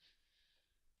economist,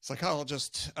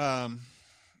 psychologist,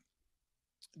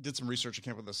 did some research and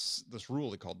came up with this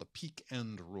rule he called the peak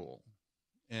end rule.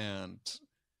 And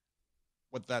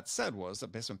what that said was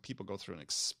that based on people go through an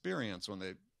experience, when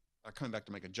they are coming back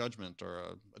to make a judgment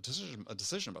or a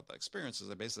decision about that experience, is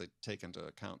they basically take into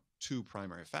account two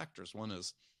primary factors. One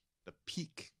is the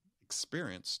peak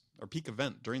experience or peak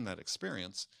event during that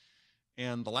experience,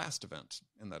 and the last event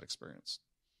in that experience.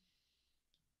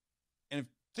 And if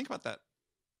think about that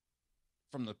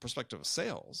from the perspective of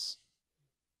sales,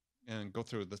 and go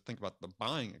through think about the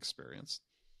buying experience,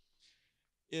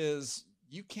 is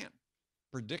you can't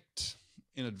predict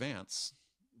in advance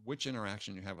which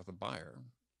interaction you have with a buyer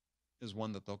is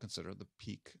one that they'll consider the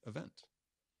peak event.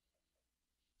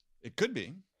 It could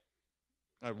be.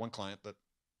 I had one client that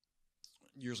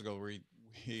years ago where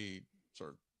he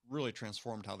sort of really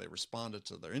transformed how they responded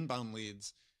to their inbound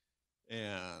leads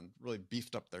and really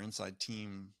beefed up their inside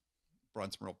team, brought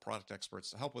in some real product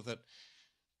experts to help with it,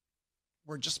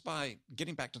 where just by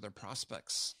getting back to their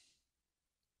prospects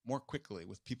more quickly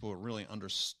with people who really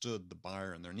understood the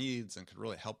buyer and their needs and could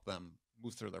really help them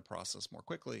move through their process more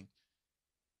quickly,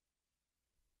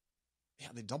 yeah,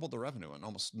 they doubled the revenue in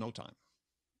almost no time.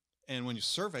 And when you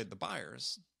surveyed the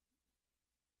buyers,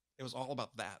 it was all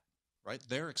about that, right?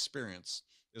 Their experience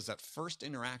is that first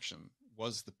interaction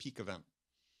was the peak event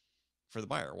for the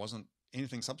buyer. It wasn't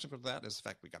anything subsequent to that. It's the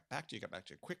fact we got back to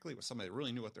you quickly with somebody that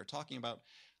really knew what they're talking about.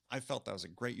 I felt that was a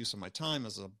great use of my time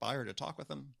as a buyer to talk with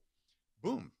them.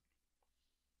 Boom.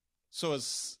 So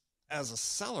as a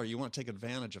seller, you want to take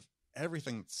advantage of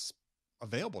everything that's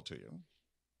available to you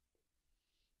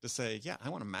to say, yeah, I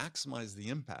want to maximize the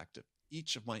impact of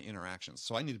each of my interactions.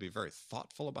 So I need to be very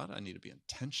thoughtful about it. I need to be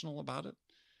intentional about it.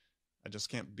 I just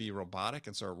can't be robotic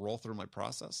and sort of roll through my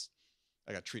process.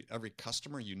 I got to treat every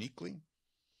customer uniquely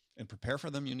and prepare for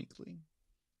them uniquely.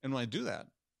 And when I do that,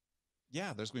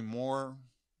 yeah, there's going to be more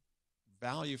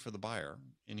value for the buyer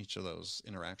in each of those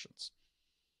interactions.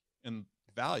 And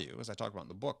value, as I talk about in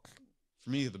the book, for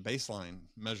me, the baseline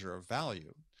measure of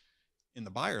value in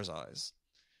the buyer's eyes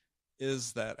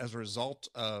is that as a result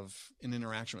of an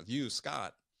interaction with you,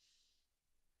 Scott,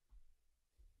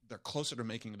 they're closer to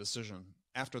making a decision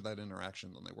after that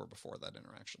interaction than they were before that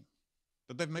interaction,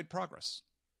 that they've made progress.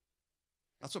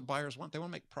 That's what buyers want. They want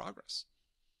to make progress.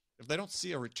 If they don't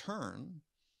see a return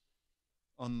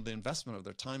on the investment of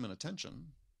their time and attention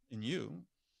in you,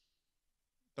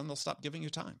 then they'll stop giving you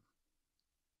time.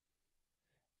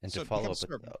 And so to follow up with,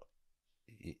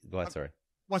 go ahead, sorry.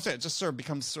 Once it just sort of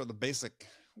becomes sort of the basic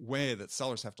way that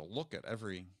sellers have to look at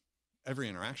every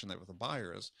interaction they have with a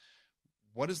buyer is,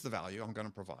 what is the value I'm going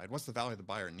to provide? What's the value the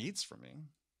buyer needs from me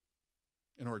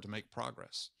in order to make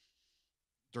progress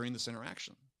during this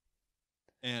interaction?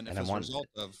 And if as a result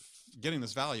of getting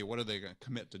this value, what are they going to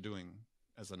commit to doing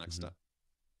as the next step?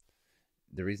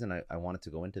 the reason I wanted to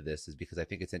go into this is because I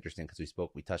think it's interesting because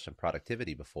we touched on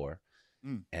productivity before.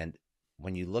 And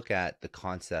when you look at the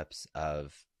concepts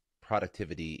of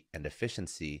productivity and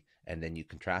efficiency, and then you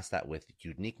contrast that with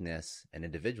uniqueness and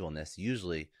individualness,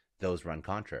 usually those run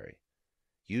contrary.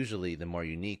 Usually the more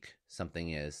unique something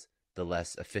is, the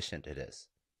less efficient it is.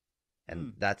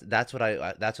 And that's what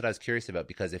I was curious about,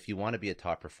 because if you want to be a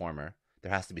top performer,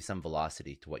 there has to be some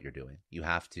velocity to what you're doing. You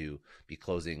have to be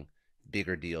closing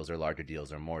bigger deals or larger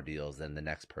deals or more deals than the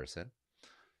next person.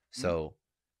 So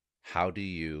how do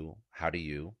you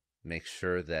make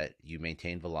sure that you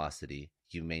maintain velocity,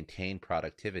 you maintain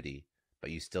productivity,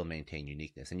 but you still maintain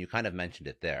uniqueness? And you kind of mentioned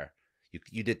it there.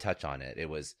 You did touch on it. It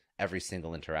was every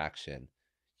single interaction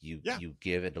you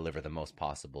give and deliver the most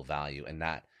possible value, and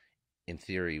that in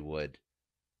theory would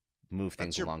move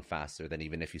things along faster than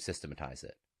even if you systematize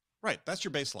it. Right. That's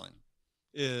your baseline.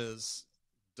 Does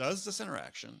this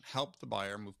interaction help the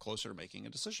buyer move closer to making a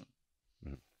decision?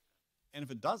 And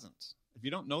if it doesn't, if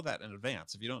you don't know that in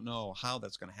advance, if you don't know how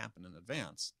that's going to happen in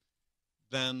advance,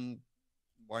 then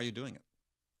why are you doing it?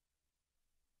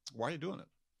 Why are you doing it?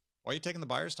 Why are you taking the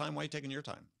buyer's time? Why are you taking your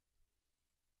time?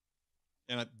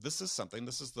 And this is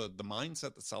the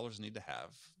mindset that sellers need to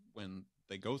have when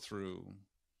they go through,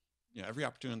 every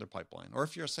opportunity in their pipeline. Or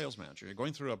if you're a sales manager, you're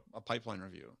going through a pipeline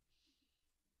review.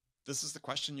 This is the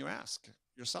question you ask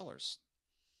your sellers.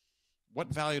 What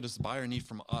value does the buyer need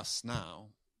from us now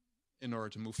in order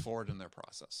to move forward in their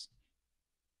process?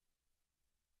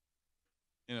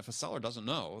 And if a seller doesn't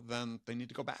know, then they need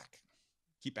to go back.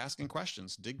 Keep asking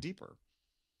questions, dig deeper.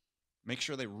 Make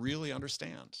sure they really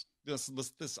understand.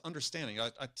 This understanding,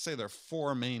 I'd say there are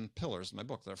four main pillars in my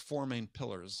book. There are four main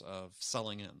pillars of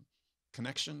selling in: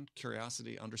 connection,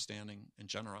 curiosity, understanding, and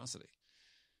generosity.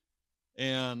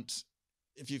 And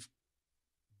if you've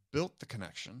built the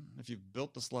connection, if you've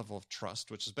built this level of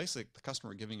trust, which is basically the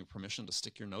customer giving you permission to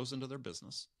stick your nose into their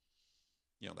business,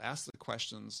 to ask the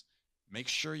questions, make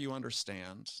sure you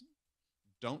understand.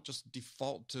 Don't just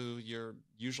default to your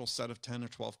usual set of 10 or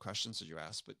 12 questions that you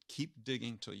ask, but keep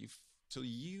digging till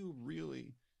you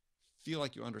really feel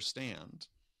like you understand.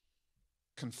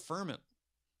 Confirm it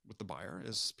with the buyer,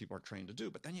 as people are trained to do,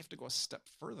 but then you have to go a step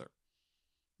further.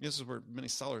 This is where many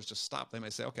sellers just stop. They may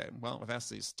say, okay, well, I've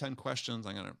asked these 10 questions.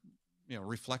 I'm going to,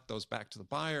 reflect those back to the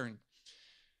buyer.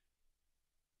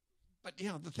 But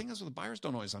the thing is, the buyers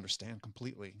don't always understand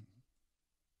completely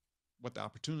what the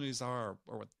opportunities are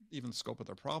or what even the scope of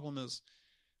their problem is.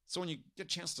 So when you get a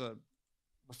chance to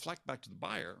reflect back to the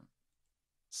buyer,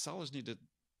 sellers need to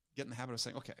get in the habit of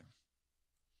saying, okay,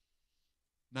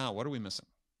 now what are we missing?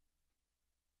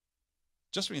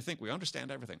 Just when you think we understand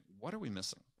everything, what are we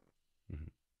missing?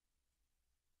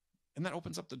 And that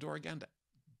opens up the door again to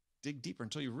dig deeper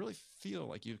until you really feel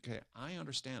like I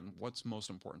understand what's most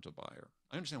important to the buyer.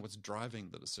 I understand what's driving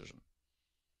the decision.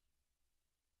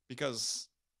 Because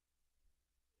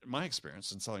in my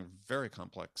experience in selling very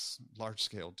complex,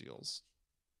 large-scale deals,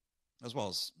 as well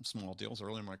as small deals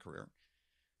early in my career,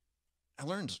 I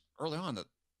learned early on that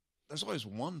there's always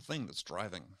one thing that's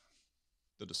driving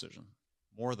the decision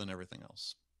more than everything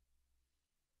else.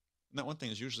 And that one thing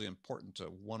is usually important to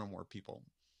one or more people.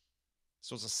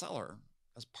 So as a seller,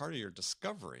 as part of your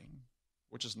discovery,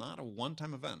 which is not a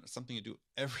one-time event, it's something you do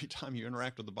every time you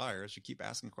interact with the buyer, as you keep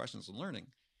asking questions and learning,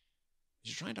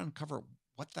 you're trying to uncover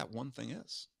what that one thing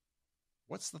is.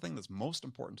 What's the thing that's most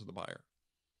important to the buyer?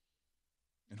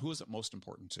 And who is it most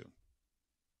important to?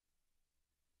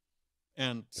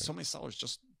 And so many sellers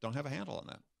just don't have a handle on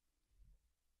that.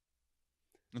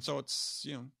 And so it's,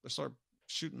 they're sort of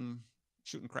shooting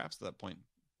craps at that point,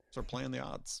 sort of playing the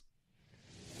odds.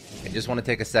 I just want to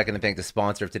take a second to thank the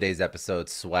sponsor of today's episode,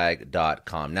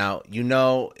 swag.com. Now,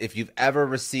 if you've ever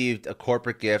received a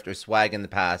corporate gift or swag in the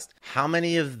past, how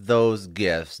many of those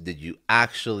gifts did you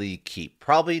actually keep?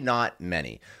 Probably not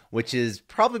many, which is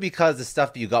probably because the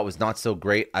stuff that you got was not so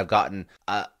great. I've gotten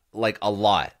a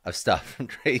lot of stuff from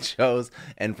trade shows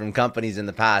and from companies in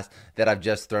the past that I've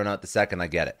just thrown out the second I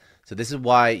get it. So this is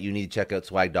why you need to check out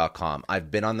swag.com. I've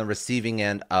been on the receiving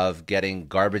end of getting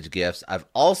garbage gifts. I've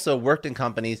also worked in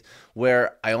companies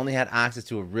where I only had access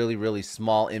to a really, really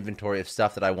small inventory of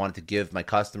stuff that I wanted to give my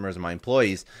customers and my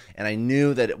employees, and I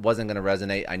knew that it wasn't going to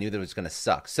resonate. I knew that it was going to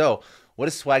suck. So what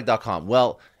is swag.com?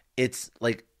 Well, it's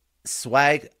like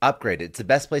swag upgraded. It's the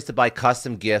best place to buy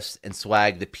custom gifts and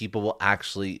swag that people will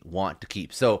actually want to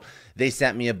keep. So they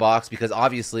sent me a box because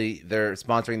obviously they're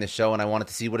sponsoring the show and I wanted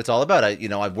to see what it's all about.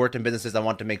 I've worked in businesses. I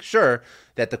want to make sure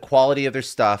that the quality of their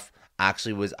stuff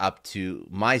actually was up to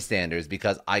my standards,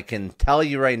 because I can tell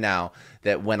you right now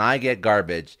that when I get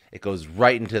garbage, it goes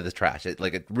right into the trash. It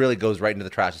really goes right into the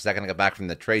trash the second I get back from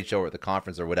the trade show or the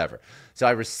conference or whatever. So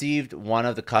I received one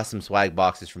of the custom swag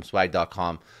boxes from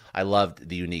swag.com. I loved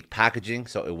the unique packaging,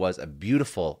 so it was a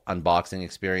beautiful unboxing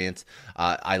experience.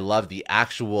 I love the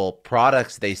actual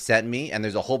products they sent me, and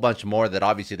there's a whole bunch more that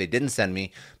obviously they didn't send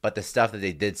me, but the stuff that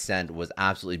they did send was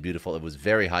absolutely beautiful. It was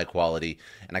very high quality,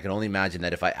 and I can only imagine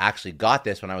that if I actually got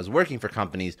this when I was working for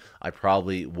companies, I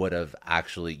probably would have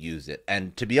actually used it.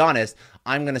 And to be honest,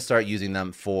 I'm going to start using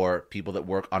them for people that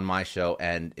work on my show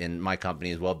and in my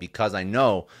company as well, because I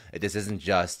know that this isn't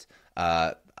just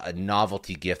a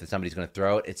novelty gift that somebody's going to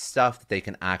throw out. It's stuff that they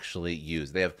can actually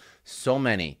use. They have so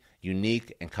many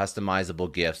unique and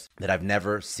customizable gifts that I've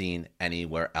never seen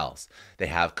anywhere else. They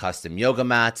have custom yoga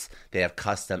mats. They have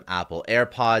custom Apple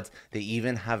AirPods. They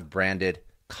even have branded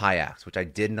kayaks, which I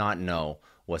did not know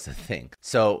was a thing.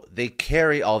 So they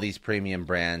carry all these premium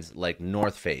brands like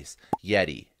North Face,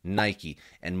 Yeti, Nike,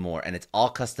 and more. And it's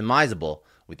all customizable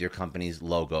with your company's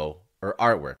logo or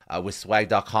artwork. With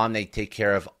swag.com, they take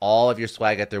care of all of your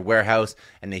swag at their warehouse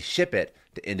and they ship it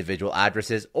to individual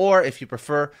addresses. Or if you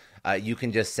prefer, you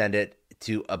can just send it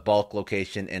to a bulk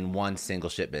location in one single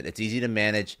shipment. It's easy to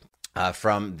manage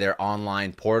from their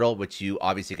online portal, which you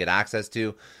obviously get access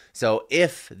to. So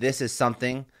if this is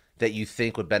something that you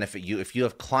think would benefit you, if you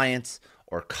have clients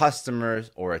or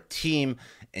customers or a team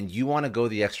and you want to go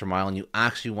the extra mile and you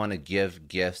actually want to give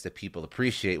gifts that people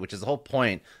appreciate, which is the whole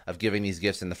point of giving these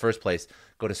gifts in the first place,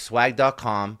 go to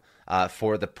swag.com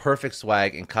for the perfect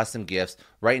swag and custom gifts.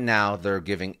 Right now, they're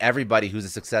giving everybody who's a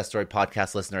Success Story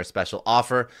podcast listener a special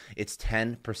offer. It's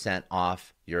 10%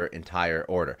 off your entire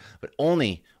order, but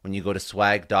only when you go to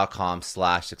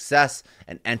swag.com/success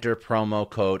and enter promo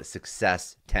code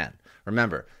success10.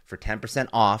 Remember, for 10%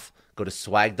 off, go to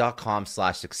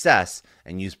swag.com/success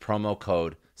and use promo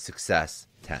code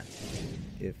success10.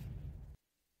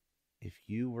 If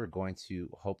you were going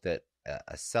to hope that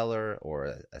a seller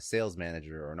or a sales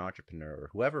manager or an entrepreneur or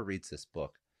whoever reads this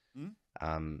book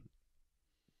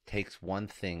takes one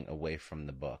thing away from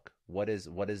the book, what is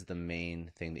the main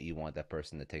thing that you want that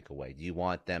person to take away? Do you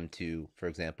want them to, for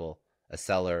example, a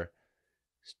seller,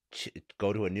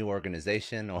 go to a new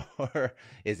organization, or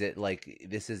is it like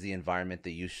this is the environment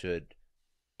that you should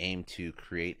aim to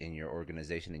create in your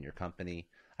organization, in your company?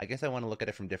 I guess I want to look at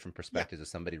it from different perspectives of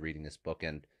somebody reading this book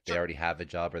and they already have a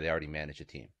job or they already manage a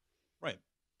team. Right.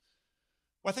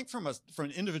 Well, I think from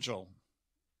an individual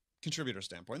contributor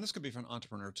standpoint, this could be for an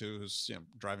entrepreneur too, who's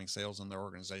driving sales in their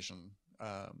organization,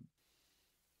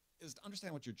 is to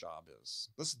understand what your job is.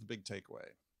 This is the big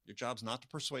takeaway. Your job's not to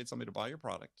persuade somebody to buy your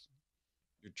product.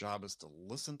 Your job is to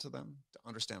listen to them, to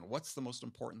understand what's the most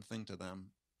important thing to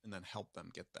them, and then help them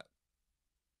get that.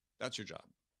 That's your job.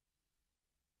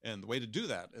 And the way to do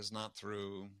that is not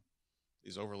through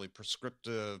these overly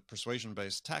prescriptive,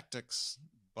 persuasion-based tactics,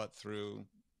 but through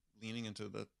leaning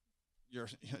into your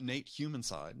innate human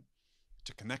side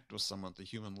to connect with someone at the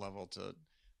human level, to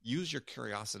use your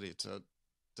curiosity to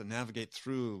navigate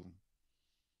through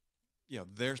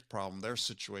their problem, their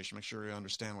situation, make sure you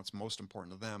understand what's most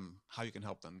important to them, how you can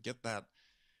help them get that,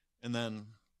 and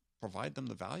then provide them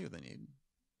the value they need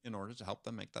in order to help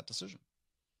them make that decision.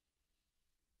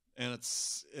 And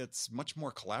it's much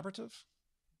more collaborative.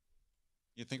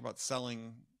 You think about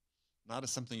selling not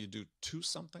as something you do to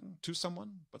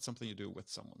someone, but something you do with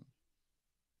someone.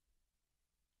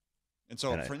 And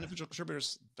so for individual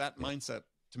contributors, that mindset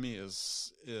to me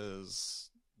is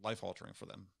life altering for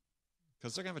them,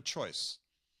 because they're going to have a choice.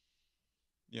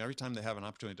 Every time they have an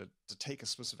opportunity to take a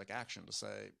specific action, to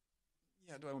say,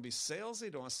 do I want to be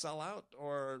salesy? Do I want to sell out?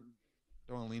 Or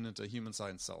do I want to lean into the human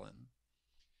side and sell in?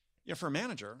 For a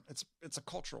manager, it's a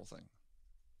cultural thing,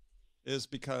 is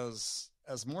because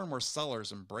as more and more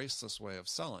sellers embrace this way of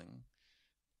selling,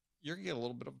 you're going to get a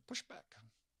little bit of pushback.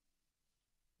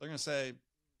 They're going to say,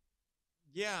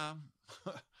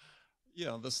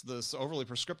 this overly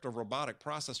prescriptive robotic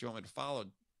process you want me to follow,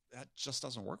 that just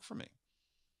doesn't work for me.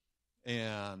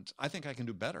 And I think I can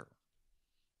do better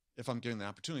if I'm given the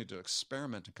opportunity to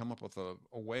experiment and come up with a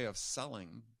way of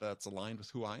selling that's aligned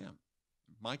with who I am,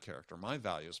 my character, my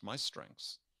values, my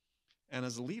strengths. And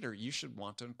as a leader, you should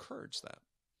want to encourage that.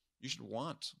 You should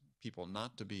want people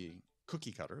not to be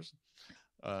cookie cutters,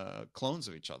 clones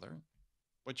of each other,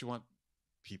 but you want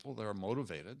people that are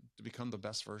motivated to become the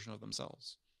best version of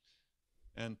themselves.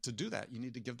 And to do that, you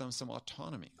need to give them some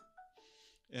autonomy.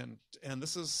 And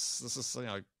this is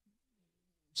I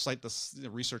cite this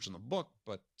research in the book,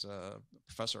 but a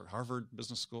professor at Harvard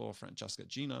Business School, Francesca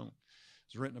Gino,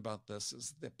 has written about this,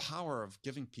 is the power of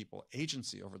giving people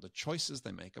agency over the choices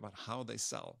they make about how they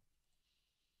sell.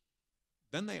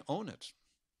 then they own it,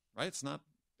 right? It's not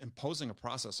imposing a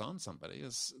process on somebody.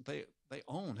 Is they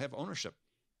have ownership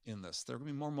in this. They're going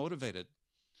to be more motivated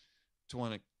to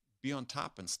want to be on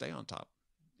top and stay on top.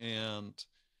 And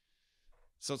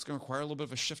so it's going to require a little bit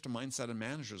of a shift of mindset in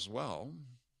managers as well.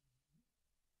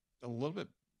 A little bit,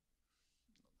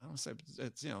 I don't say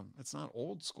it's, it's not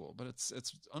old school, but it's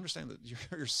understand that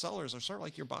your sellers are sort of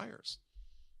like your buyers.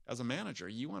 As a manager,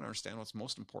 you want to understand what's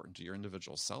most important to your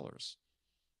individual sellers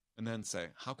and then say,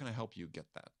 how can I help you get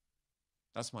that?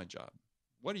 That's my job.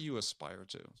 What do you aspire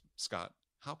to, Scott?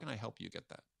 How can I help you get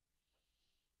that?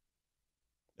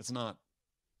 It's not,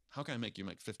 how can I make you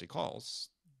make 50 calls?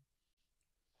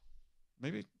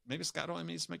 Maybe Scott only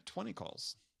needs to make 20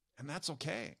 calls, and that's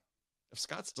okay. If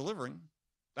Scott's delivering,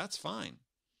 that's fine.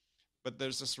 But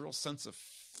there's this real sense of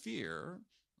fear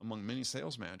among many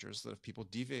sales managers that if people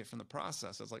deviate from the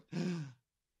process, it's like,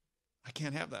 I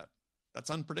can't have that. That's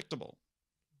unpredictable.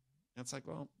 And it's like,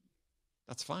 well,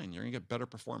 that's fine. You're going to get better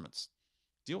performance.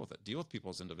 Deal with it. Deal with people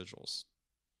as individuals.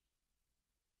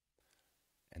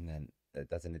 And then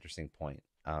that's an interesting point.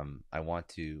 I want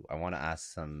to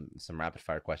ask some rapid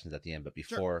fire questions at the end, but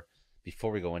before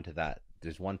we go into that,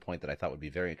 there's one point that I thought would be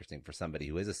very interesting for somebody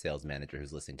who is a sales manager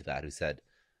who's listening to that, who said,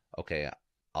 okay,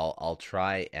 I'll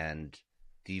try and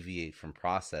deviate from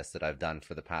process that I've done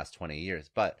for the past 20 years,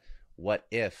 but what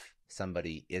if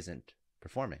somebody isn't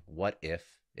performing? What if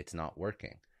it's not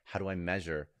working? How do I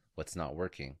measure what's not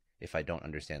working if I don't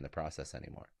understand the process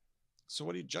anymore? So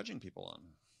what are you judging people on?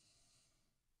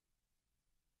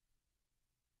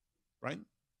 Right?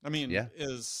 I mean, yeah.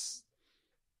 is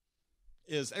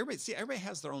everybody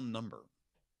has their own number.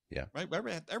 Yeah. Right?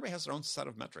 Everybody has their own set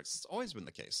of metrics. It's always been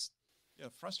the case. Yeah,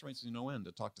 it frustrates me no end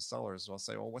to talk to sellers. I'll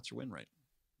say, well, what's your win rate?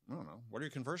 I don't know. What are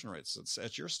your conversion rates? It's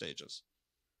at your stages.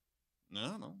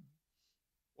 No.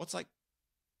 What's like,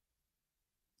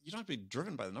 you don't have to be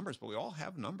driven by the numbers, but we all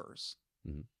have numbers.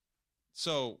 Mm-hmm.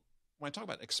 So when I talk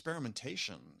about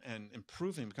experimentation and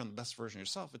improving, become the best version of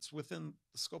yourself, it's within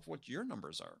the scope of what your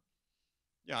numbers are.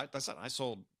 Yeah, I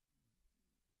sold,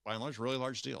 by and large, really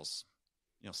large deals.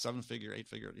 7-figure,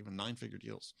 8-figure, even 9-figure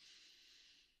deals.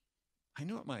 I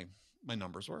knew what my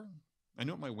numbers were. I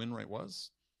knew what my win rate was.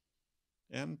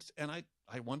 And I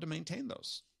wanted to maintain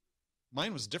those.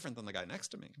 Mine was different than the guy next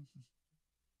to me.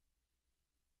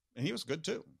 And he was good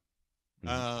too.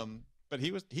 Mm-hmm. But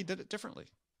he did it differently.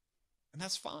 And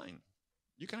that's fine.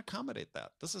 You can accommodate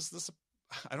that.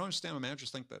 I don't understand when managers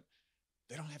think that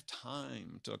they don't have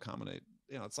time to accommodate.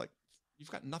 It's like, you've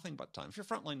got nothing but time. If you're a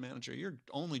frontline manager, your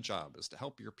only job is to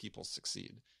help your people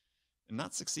succeed, and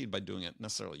not succeed by doing it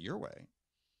necessarily your way,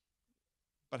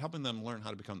 but helping them learn how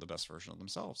to become the best version of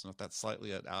themselves. And if that's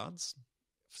slightly at odds,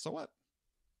 so what?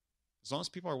 As long as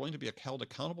people are willing to be held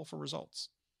accountable for results.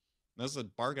 And that's a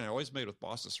bargain I always made with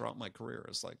bosses throughout my career.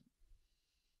 It's like,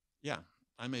 yeah,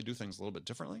 I may do things a little bit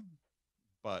differently,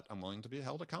 but I'm willing to be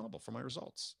held accountable for my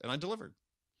results. And I delivered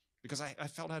because I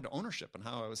felt I had ownership in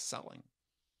how I was selling.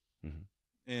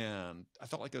 Mm-hmm. And I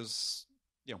felt like it was,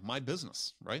 my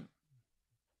business, right?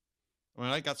 When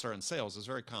I got started in sales, it's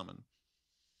very common.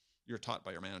 You're taught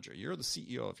by your manager. You're the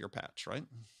CEO of your patch, right?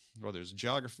 Whether it's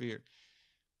geography,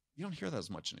 you don't hear that as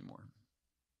much anymore.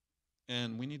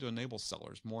 And we need to enable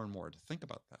sellers more and more to think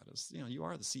about that as, you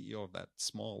are the CEO of that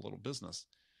small little business.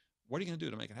 What are you going to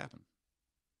do to make it happen?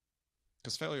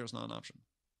 Because failure is not an option.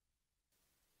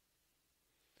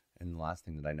 And the last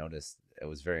thing that I noticed, it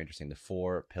was very interesting, the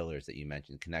 4 pillars that you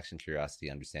mentioned: connection, curiosity,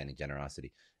 understanding,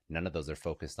 generosity. None of those are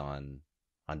focused on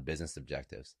business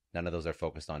objectives. None of those are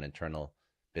focused on internal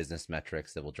business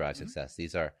metrics that will drive mm-hmm. success.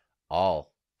 These are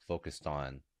all focused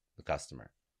on the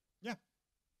customer. Yeah.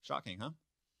 Shocking, huh?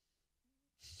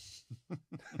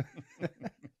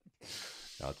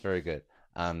 No, it's very good.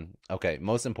 Okay.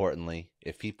 Most importantly,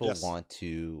 if people yes. want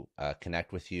to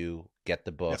connect with you, get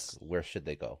the book, yes. where should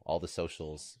they go? All the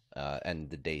socials and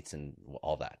the dates and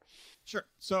all that. Sure.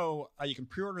 So you can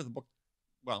pre-order the book.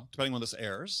 Well, depending on when this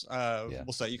airs,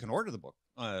 we'll say you can order the book,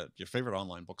 your favorite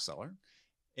online bookseller.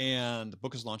 And the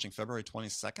book is launching February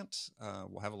 22nd.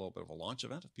 We'll have a little bit of a launch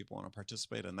event if people want to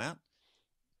participate in that.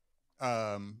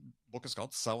 Book is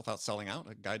called Sell Without Selling Out,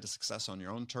 A Guide to Success on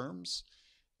Your Own Terms.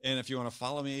 And if you want to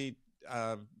follow me,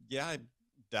 I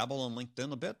dabble on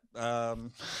LinkedIn a bit.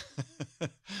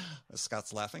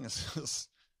 Scott's laughing.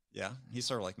 Yeah, he's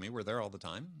sort of like me. We're there all the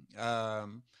time.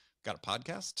 Got a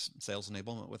podcast, Sales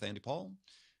Enablement with Andy Paul.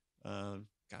 We're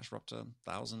up to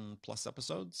 1,000+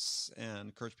 episodes, and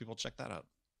encourage people to check that out.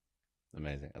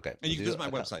 Amazing. Okay. And you can visit my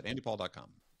website, andypaul.com.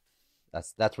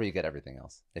 That's where you get everything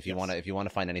else. If you want to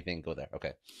find anything, go there.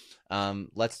 Okay.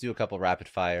 Let's do a couple rapid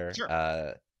fire.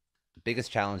 Sure.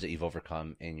 Biggest challenge that you've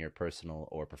overcome in your personal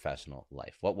or professional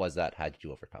life. What was that? How did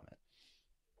you overcome it?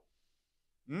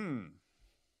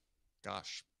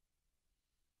 Gosh.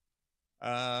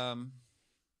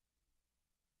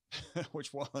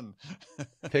 Which one?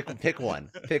 Pick one.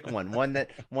 Pick one. One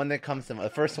that comes to mind.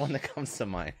 The first one that comes to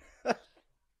mind.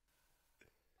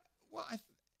 Well, I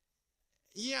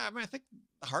mean, I think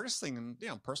the hardest thing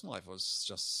in personal life was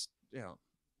just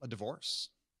a divorce.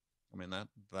 I mean that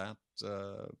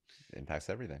Impacts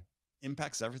everything.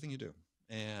 Impacts everything you do.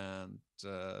 And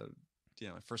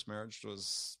my first marriage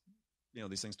was,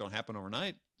 these things don't happen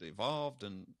overnight. They evolved,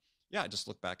 and I just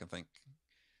look back and think,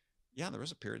 there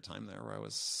was a period of time there where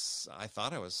I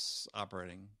thought I was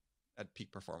operating at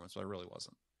peak performance, but I really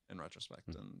wasn't in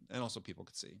retrospect, and also people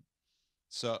could see.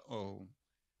 So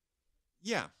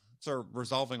so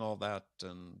resolving all that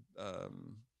and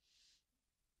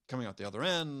coming out the other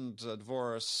end,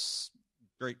 divorce,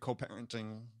 great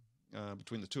co-parenting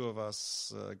between the two of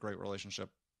us, great relationship.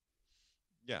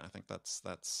 I think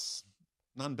that's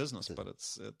non-business, but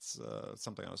it's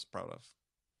something I was proud of.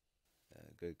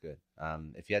 Good.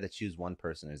 If you had to choose one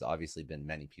person, there's obviously been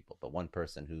many people, but one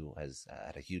person who has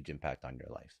had a huge impact on your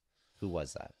life. Who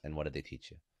was that, and what did they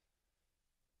teach you?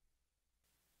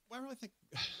 Well, I really think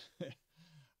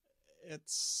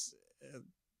it's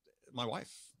my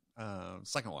wife,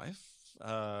 second wife.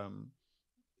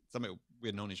 Somebody we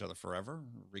had known each other forever,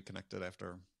 reconnected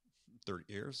after 30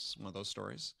 years. One of those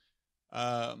stories.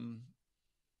 But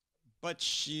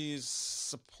she's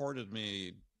supported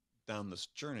me down this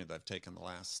journey that I've taken the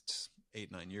last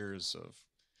 8-9 years of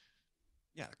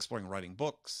exploring writing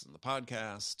books and the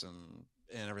podcast and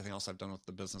everything else I've done with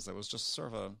the business. That was just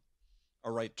sort of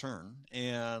a right turn,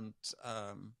 and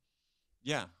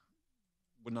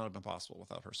would not have been possible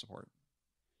without her support.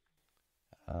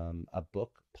 A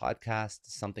book, podcast,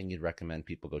 something you'd recommend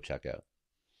people go check out?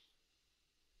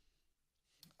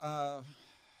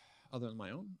 Other than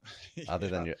my own?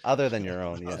 Other than your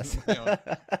own, yes. Well,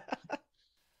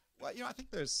 I think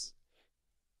there's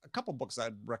a couple books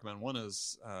I'd recommend. One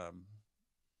is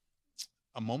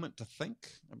A Moment to Think,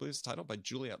 I believe it's titled, by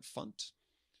Juliet Funt.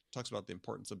 Talks about the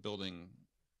importance of building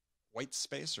white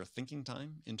space or thinking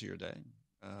time into your day.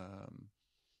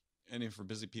 And for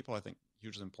busy people, I think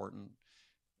hugely important.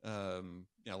 I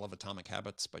love Atomic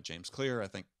Habits by James Clear. I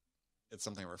think it's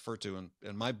something I refer to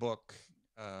in my book.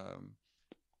 I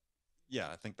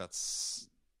think that's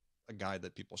a guide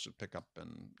that people should pick up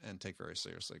and take very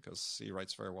seriously, because he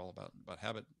writes very well about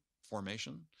habit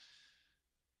formation.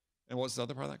 And what's the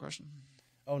other part of that question?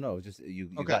 Oh no, just you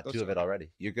okay, got two of it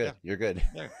already. You're good. Yeah. You're good.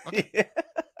 Yeah. Okay.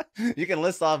 You can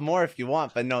list off more if you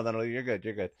want, but no, you're good.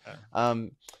 You're good. Yeah.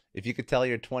 If you could tell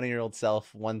your 20-year-old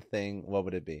self one thing, what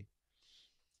would it be?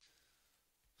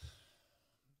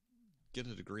 Get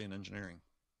a degree in engineering.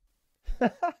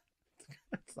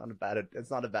 It's not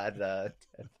a bad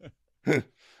tip.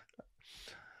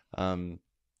 Oh,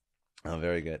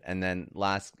 very good. And then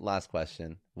last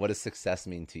question. What does success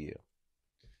mean to you?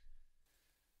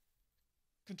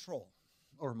 Control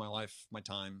over my life, my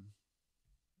time.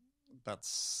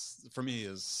 That's, for me,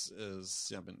 is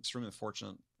I've been extremely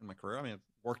fortunate in my career. I mean, I've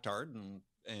worked hard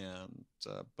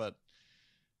but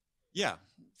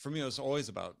for me, it was always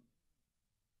about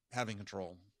having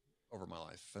control over my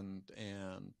life. And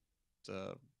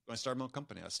when I started my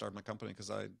company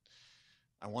because I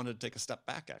wanted to take a step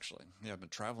back, actually. I've been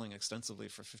traveling extensively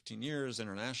for 15 years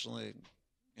internationally,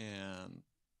 and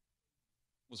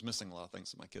was missing a lot of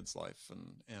things in my kids' life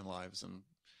and lives.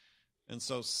 And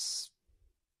so,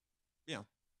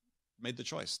 made the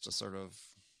choice to sort of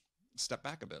step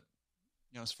back a bit.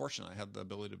 I was fortunate I had the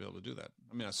ability to be able to do that.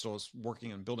 I mean, I still was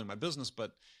working and building my business,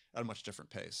 but at a much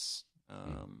different pace.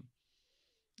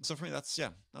 So for me, that's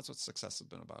what success has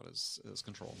been about, is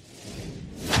control.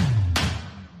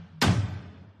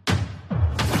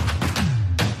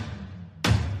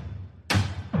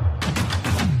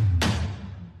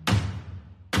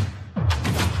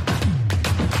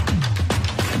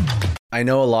 I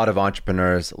know a lot of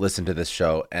entrepreneurs listen to this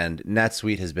show, and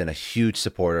NetSuite has been a huge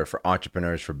supporter for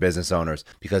entrepreneurs, for business owners,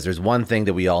 because there's one thing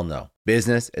that we all know.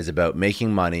 Business is about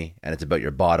making money, and it's about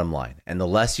your bottom line. And the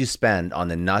less you spend on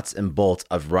the nuts and bolts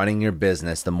of running your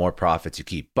business, the more profits you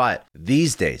keep. But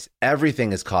these days,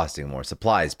 everything is costing more.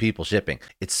 Supplies, people, shipping.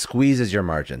 It squeezes your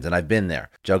margins, and I've been there,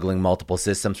 juggling multiple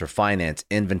systems for finance,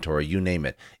 inventory, you name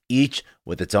it, each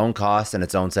with its own costs and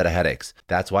its own set of headaches.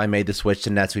 That's why I made the switch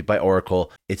to NetSuite by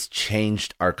Oracle. It's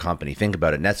changed our company. Think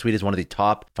about it. NetSuite is one of the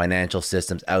top financial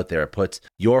systems out there. It puts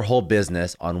your whole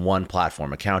business on one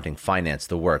platform: accounting, finance,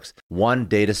 the works. One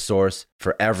data source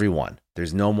for everyone.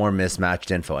 There's no more mismatched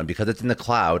info. And because it's in the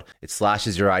cloud, it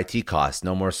slashes your IT costs.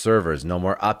 No more servers, no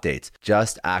more updates.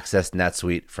 Just access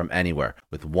NetSuite from anywhere.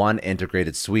 With one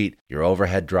integrated suite, your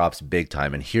overhead drops big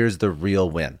time. And here's the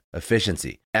real win: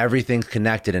 efficiency. Everything's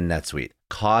connected in NetSuite.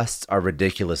 Costs are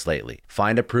ridiculous lately.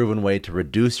 Find a proven way to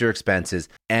reduce your expenses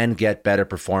and get better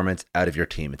performance out of your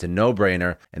team. It's a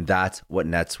no-brainer, and that's what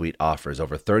NetSuite offers.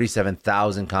 Over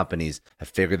 37,000 companies have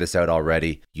figured this out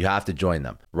already. You have to join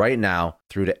them. Right now,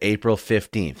 through to April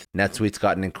 15th, NetSuite's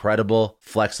got an incredible,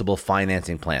 flexible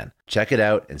financing plan. Check it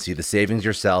out and see the savings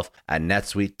yourself at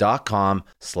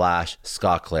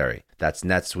netsuite.com/Scott Clary. That's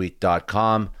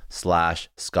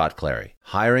netsuite.com/Scott Clary.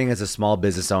 Hiring as a small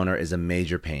business owner is a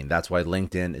major pain. That's why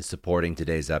LinkedIn is supporting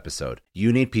today's episode.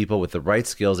 You need people with the right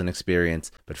skills and experience,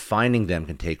 but finding them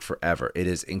can take forever. It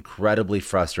is incredibly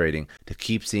frustrating to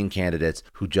keep seeing candidates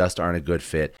who just aren't a good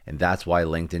fit, and that's why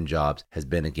LinkedIn Jobs has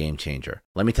been a game changer.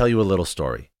 Let me tell you a little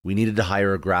story. We needed to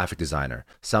hire a graphic designer,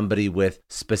 somebody with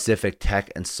specific tech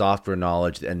and software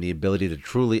knowledge and the ability to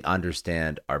truly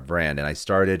understand our brand. And I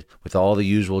started with all the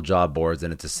usual job boards,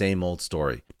 and it's the same old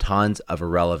story. Tons of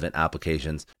irrelevant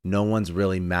applications. No one's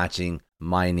really matching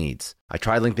my needs. I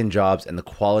tried LinkedIn Jobs, and the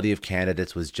quality of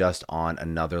candidates was just on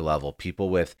another level. People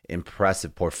with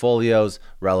impressive portfolios,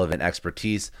 relevant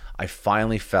expertise. I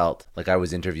finally felt like I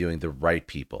was interviewing the right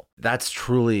people. That's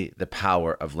truly the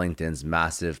power of LinkedIn's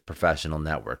massive professional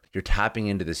network. You're tapping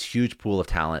into this huge pool of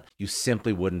talent you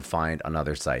simply wouldn't find on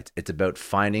other sites. It's about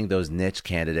finding those niche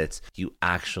candidates you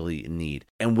actually need.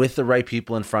 And with the right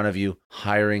people in front of you,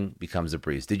 hiring becomes a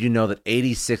breeze. Did you know that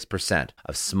 86%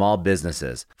 of small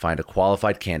businesses find a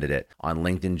qualified candidate on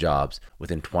LinkedIn Jobs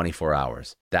within 24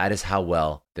 hours? That is how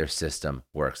well their system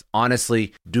works.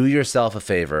 Honestly, do yourself a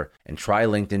favor and try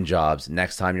LinkedIn Jobs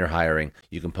next time you're hiring.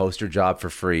 You can post your job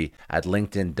for free at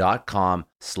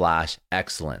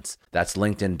linkedin.com/excellence. That's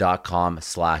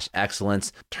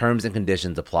linkedin.com/excellence. Terms and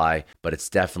conditions apply, but it's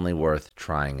definitely worth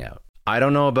trying out. I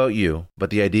don't know about you, but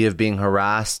the idea of being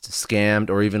harassed, scammed,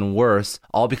 or even worse,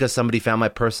 all because somebody found my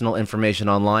personal information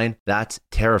online, that's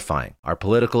terrifying. Our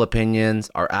political opinions,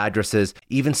 our addresses,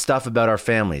 even stuff about our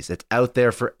families, it's out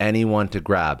there for anyone to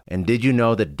grab. And did you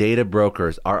know that data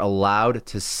brokers are allowed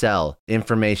to sell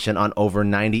information on over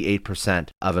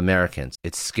 98% of Americans?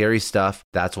 It's scary stuff.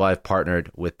 That's why I've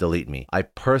partnered with Delete Me. I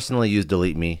personally use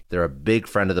Delete Me. They're a big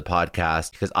friend of the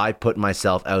podcast because I put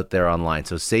myself out there online.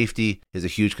 So safety is a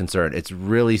huge concern. It's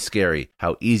really scary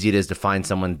how easy it is to find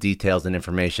someone's details and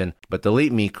information, but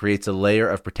Delete Me creates a layer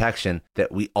of protection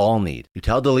that we all need. You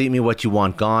tell Delete Me what you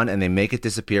want gone, and they make it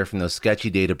disappear from those sketchy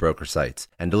data broker sites.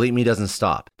 And Delete Me doesn't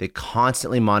stop. They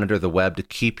constantly monitor the web to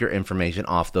keep your information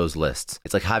off those lists.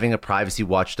 It's like having a privacy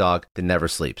watchdog that never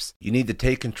sleeps. You need to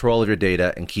take control of your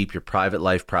data and keep your private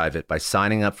life private by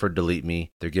signing up for Delete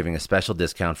Me. They're giving a special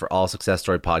discount for all Success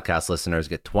Story podcast listeners.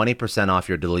 Get 20% off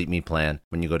your Delete Me plan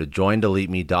when you go to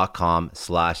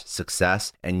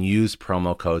joindeleteme.com/success and use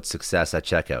promo code success at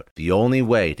checkout. The only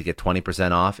way to get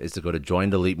 20% off is to go to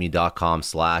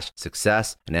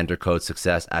joindeleteme.com/success and enter code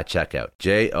success at checkout.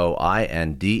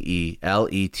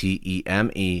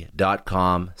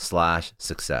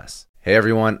 joindeleteme.com/success. Hey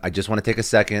everyone, I just want to take a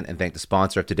second and thank the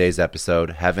sponsor of today's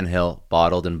episode, Heaven Hill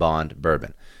Bottled and Bond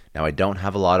Bourbon. Now, I don't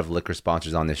have a lot of liquor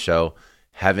sponsors on this show.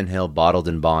 Heaven Hill Bottled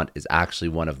and Bond is actually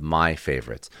one of my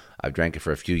favorites. I've drank it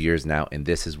for a few years now, and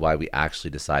this is why we actually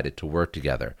decided to work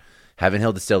together. Heaven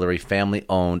Hill Distillery, family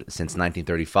owned since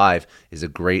 1935, is a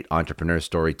great entrepreneur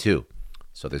story too.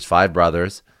 So there's 5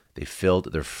 brothers. They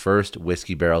filled their first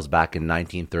whiskey barrels back in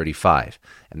 1935,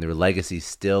 and their legacy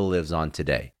still lives on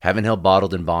today. Heaven Hill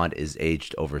Bottled and Bond is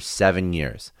aged over 7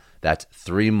 years. That's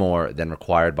 3 more than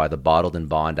required by the Bottled and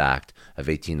Bond Act of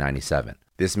 1897.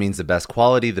 This means the best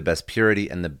quality, the best purity,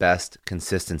 and the best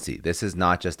consistency. This is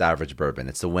not just average bourbon.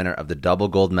 It's the winner of the double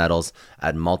gold medals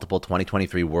at multiple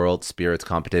 2023 World Spirits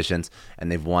competitions,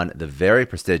 and they've won the very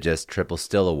prestigious Triple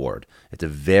Still Award. It's a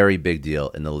very big deal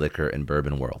in the liquor and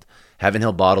bourbon world. Heaven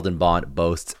Hill Bottled and Bond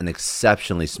boasts an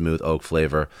exceptionally smooth oak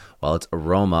flavor, while its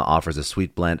aroma offers a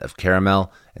sweet blend of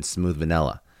caramel and smooth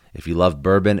vanilla. If you love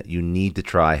bourbon, you need to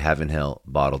try Heaven Hill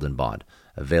Bottled and Bond.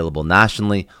 Available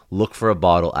nationally, look for a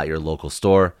bottle at your local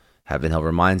store. Heaven Hill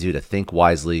reminds you to think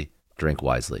wisely, drink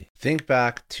wisely. Think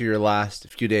back to your last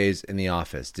few days in the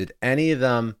office. Did any of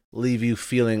them leave you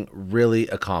feeling really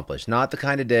accomplished? Not the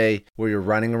kind of day where you're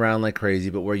running around like crazy,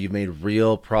 but where you've made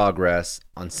real progress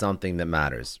on something that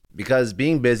matters. Because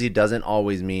being busy doesn't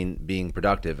always mean being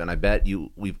productive, and I bet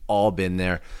we've all been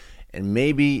there. And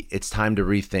maybe it's time to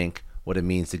rethink what it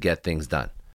means to get things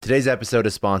done. Today's episode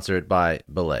is sponsored by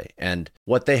Belay, and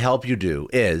what they help you do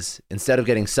is, instead of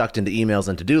getting sucked into emails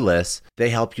and to-do lists,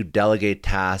 they help you delegate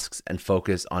tasks and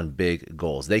focus on big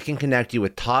goals. They can connect you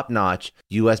with top-notch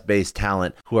US-based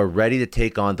talent who are ready to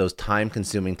take on those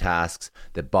time-consuming tasks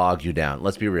that bog you down.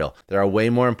 Let's be real. There are way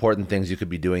more important things you could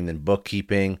be doing than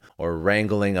bookkeeping or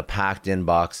wrangling a packed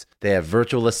inbox. They have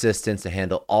virtual assistants to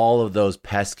handle all of those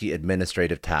pesky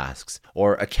administrative tasks,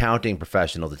 or accounting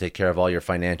professionals to take care of all your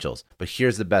financials. But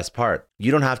here's the best part.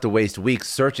 You don't have to waste weeks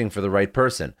searching for the right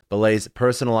person. Belay's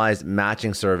personalized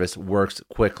matching service works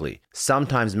quickly,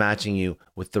 sometimes matching you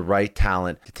with the right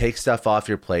talent to take stuff off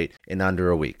your plate in under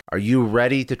a week. Are you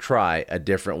ready to try a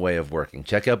different way of working?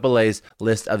 Check out Belay's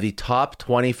list of the top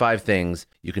 25 things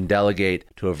you can delegate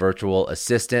to a virtual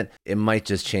assistant. It might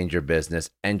just change your business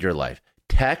and your life.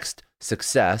 Text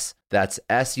SUCCESS, that's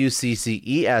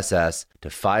SUCCESS, to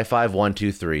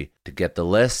 55123 to get the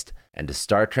list and to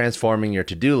start transforming your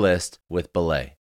to-do list with Belay.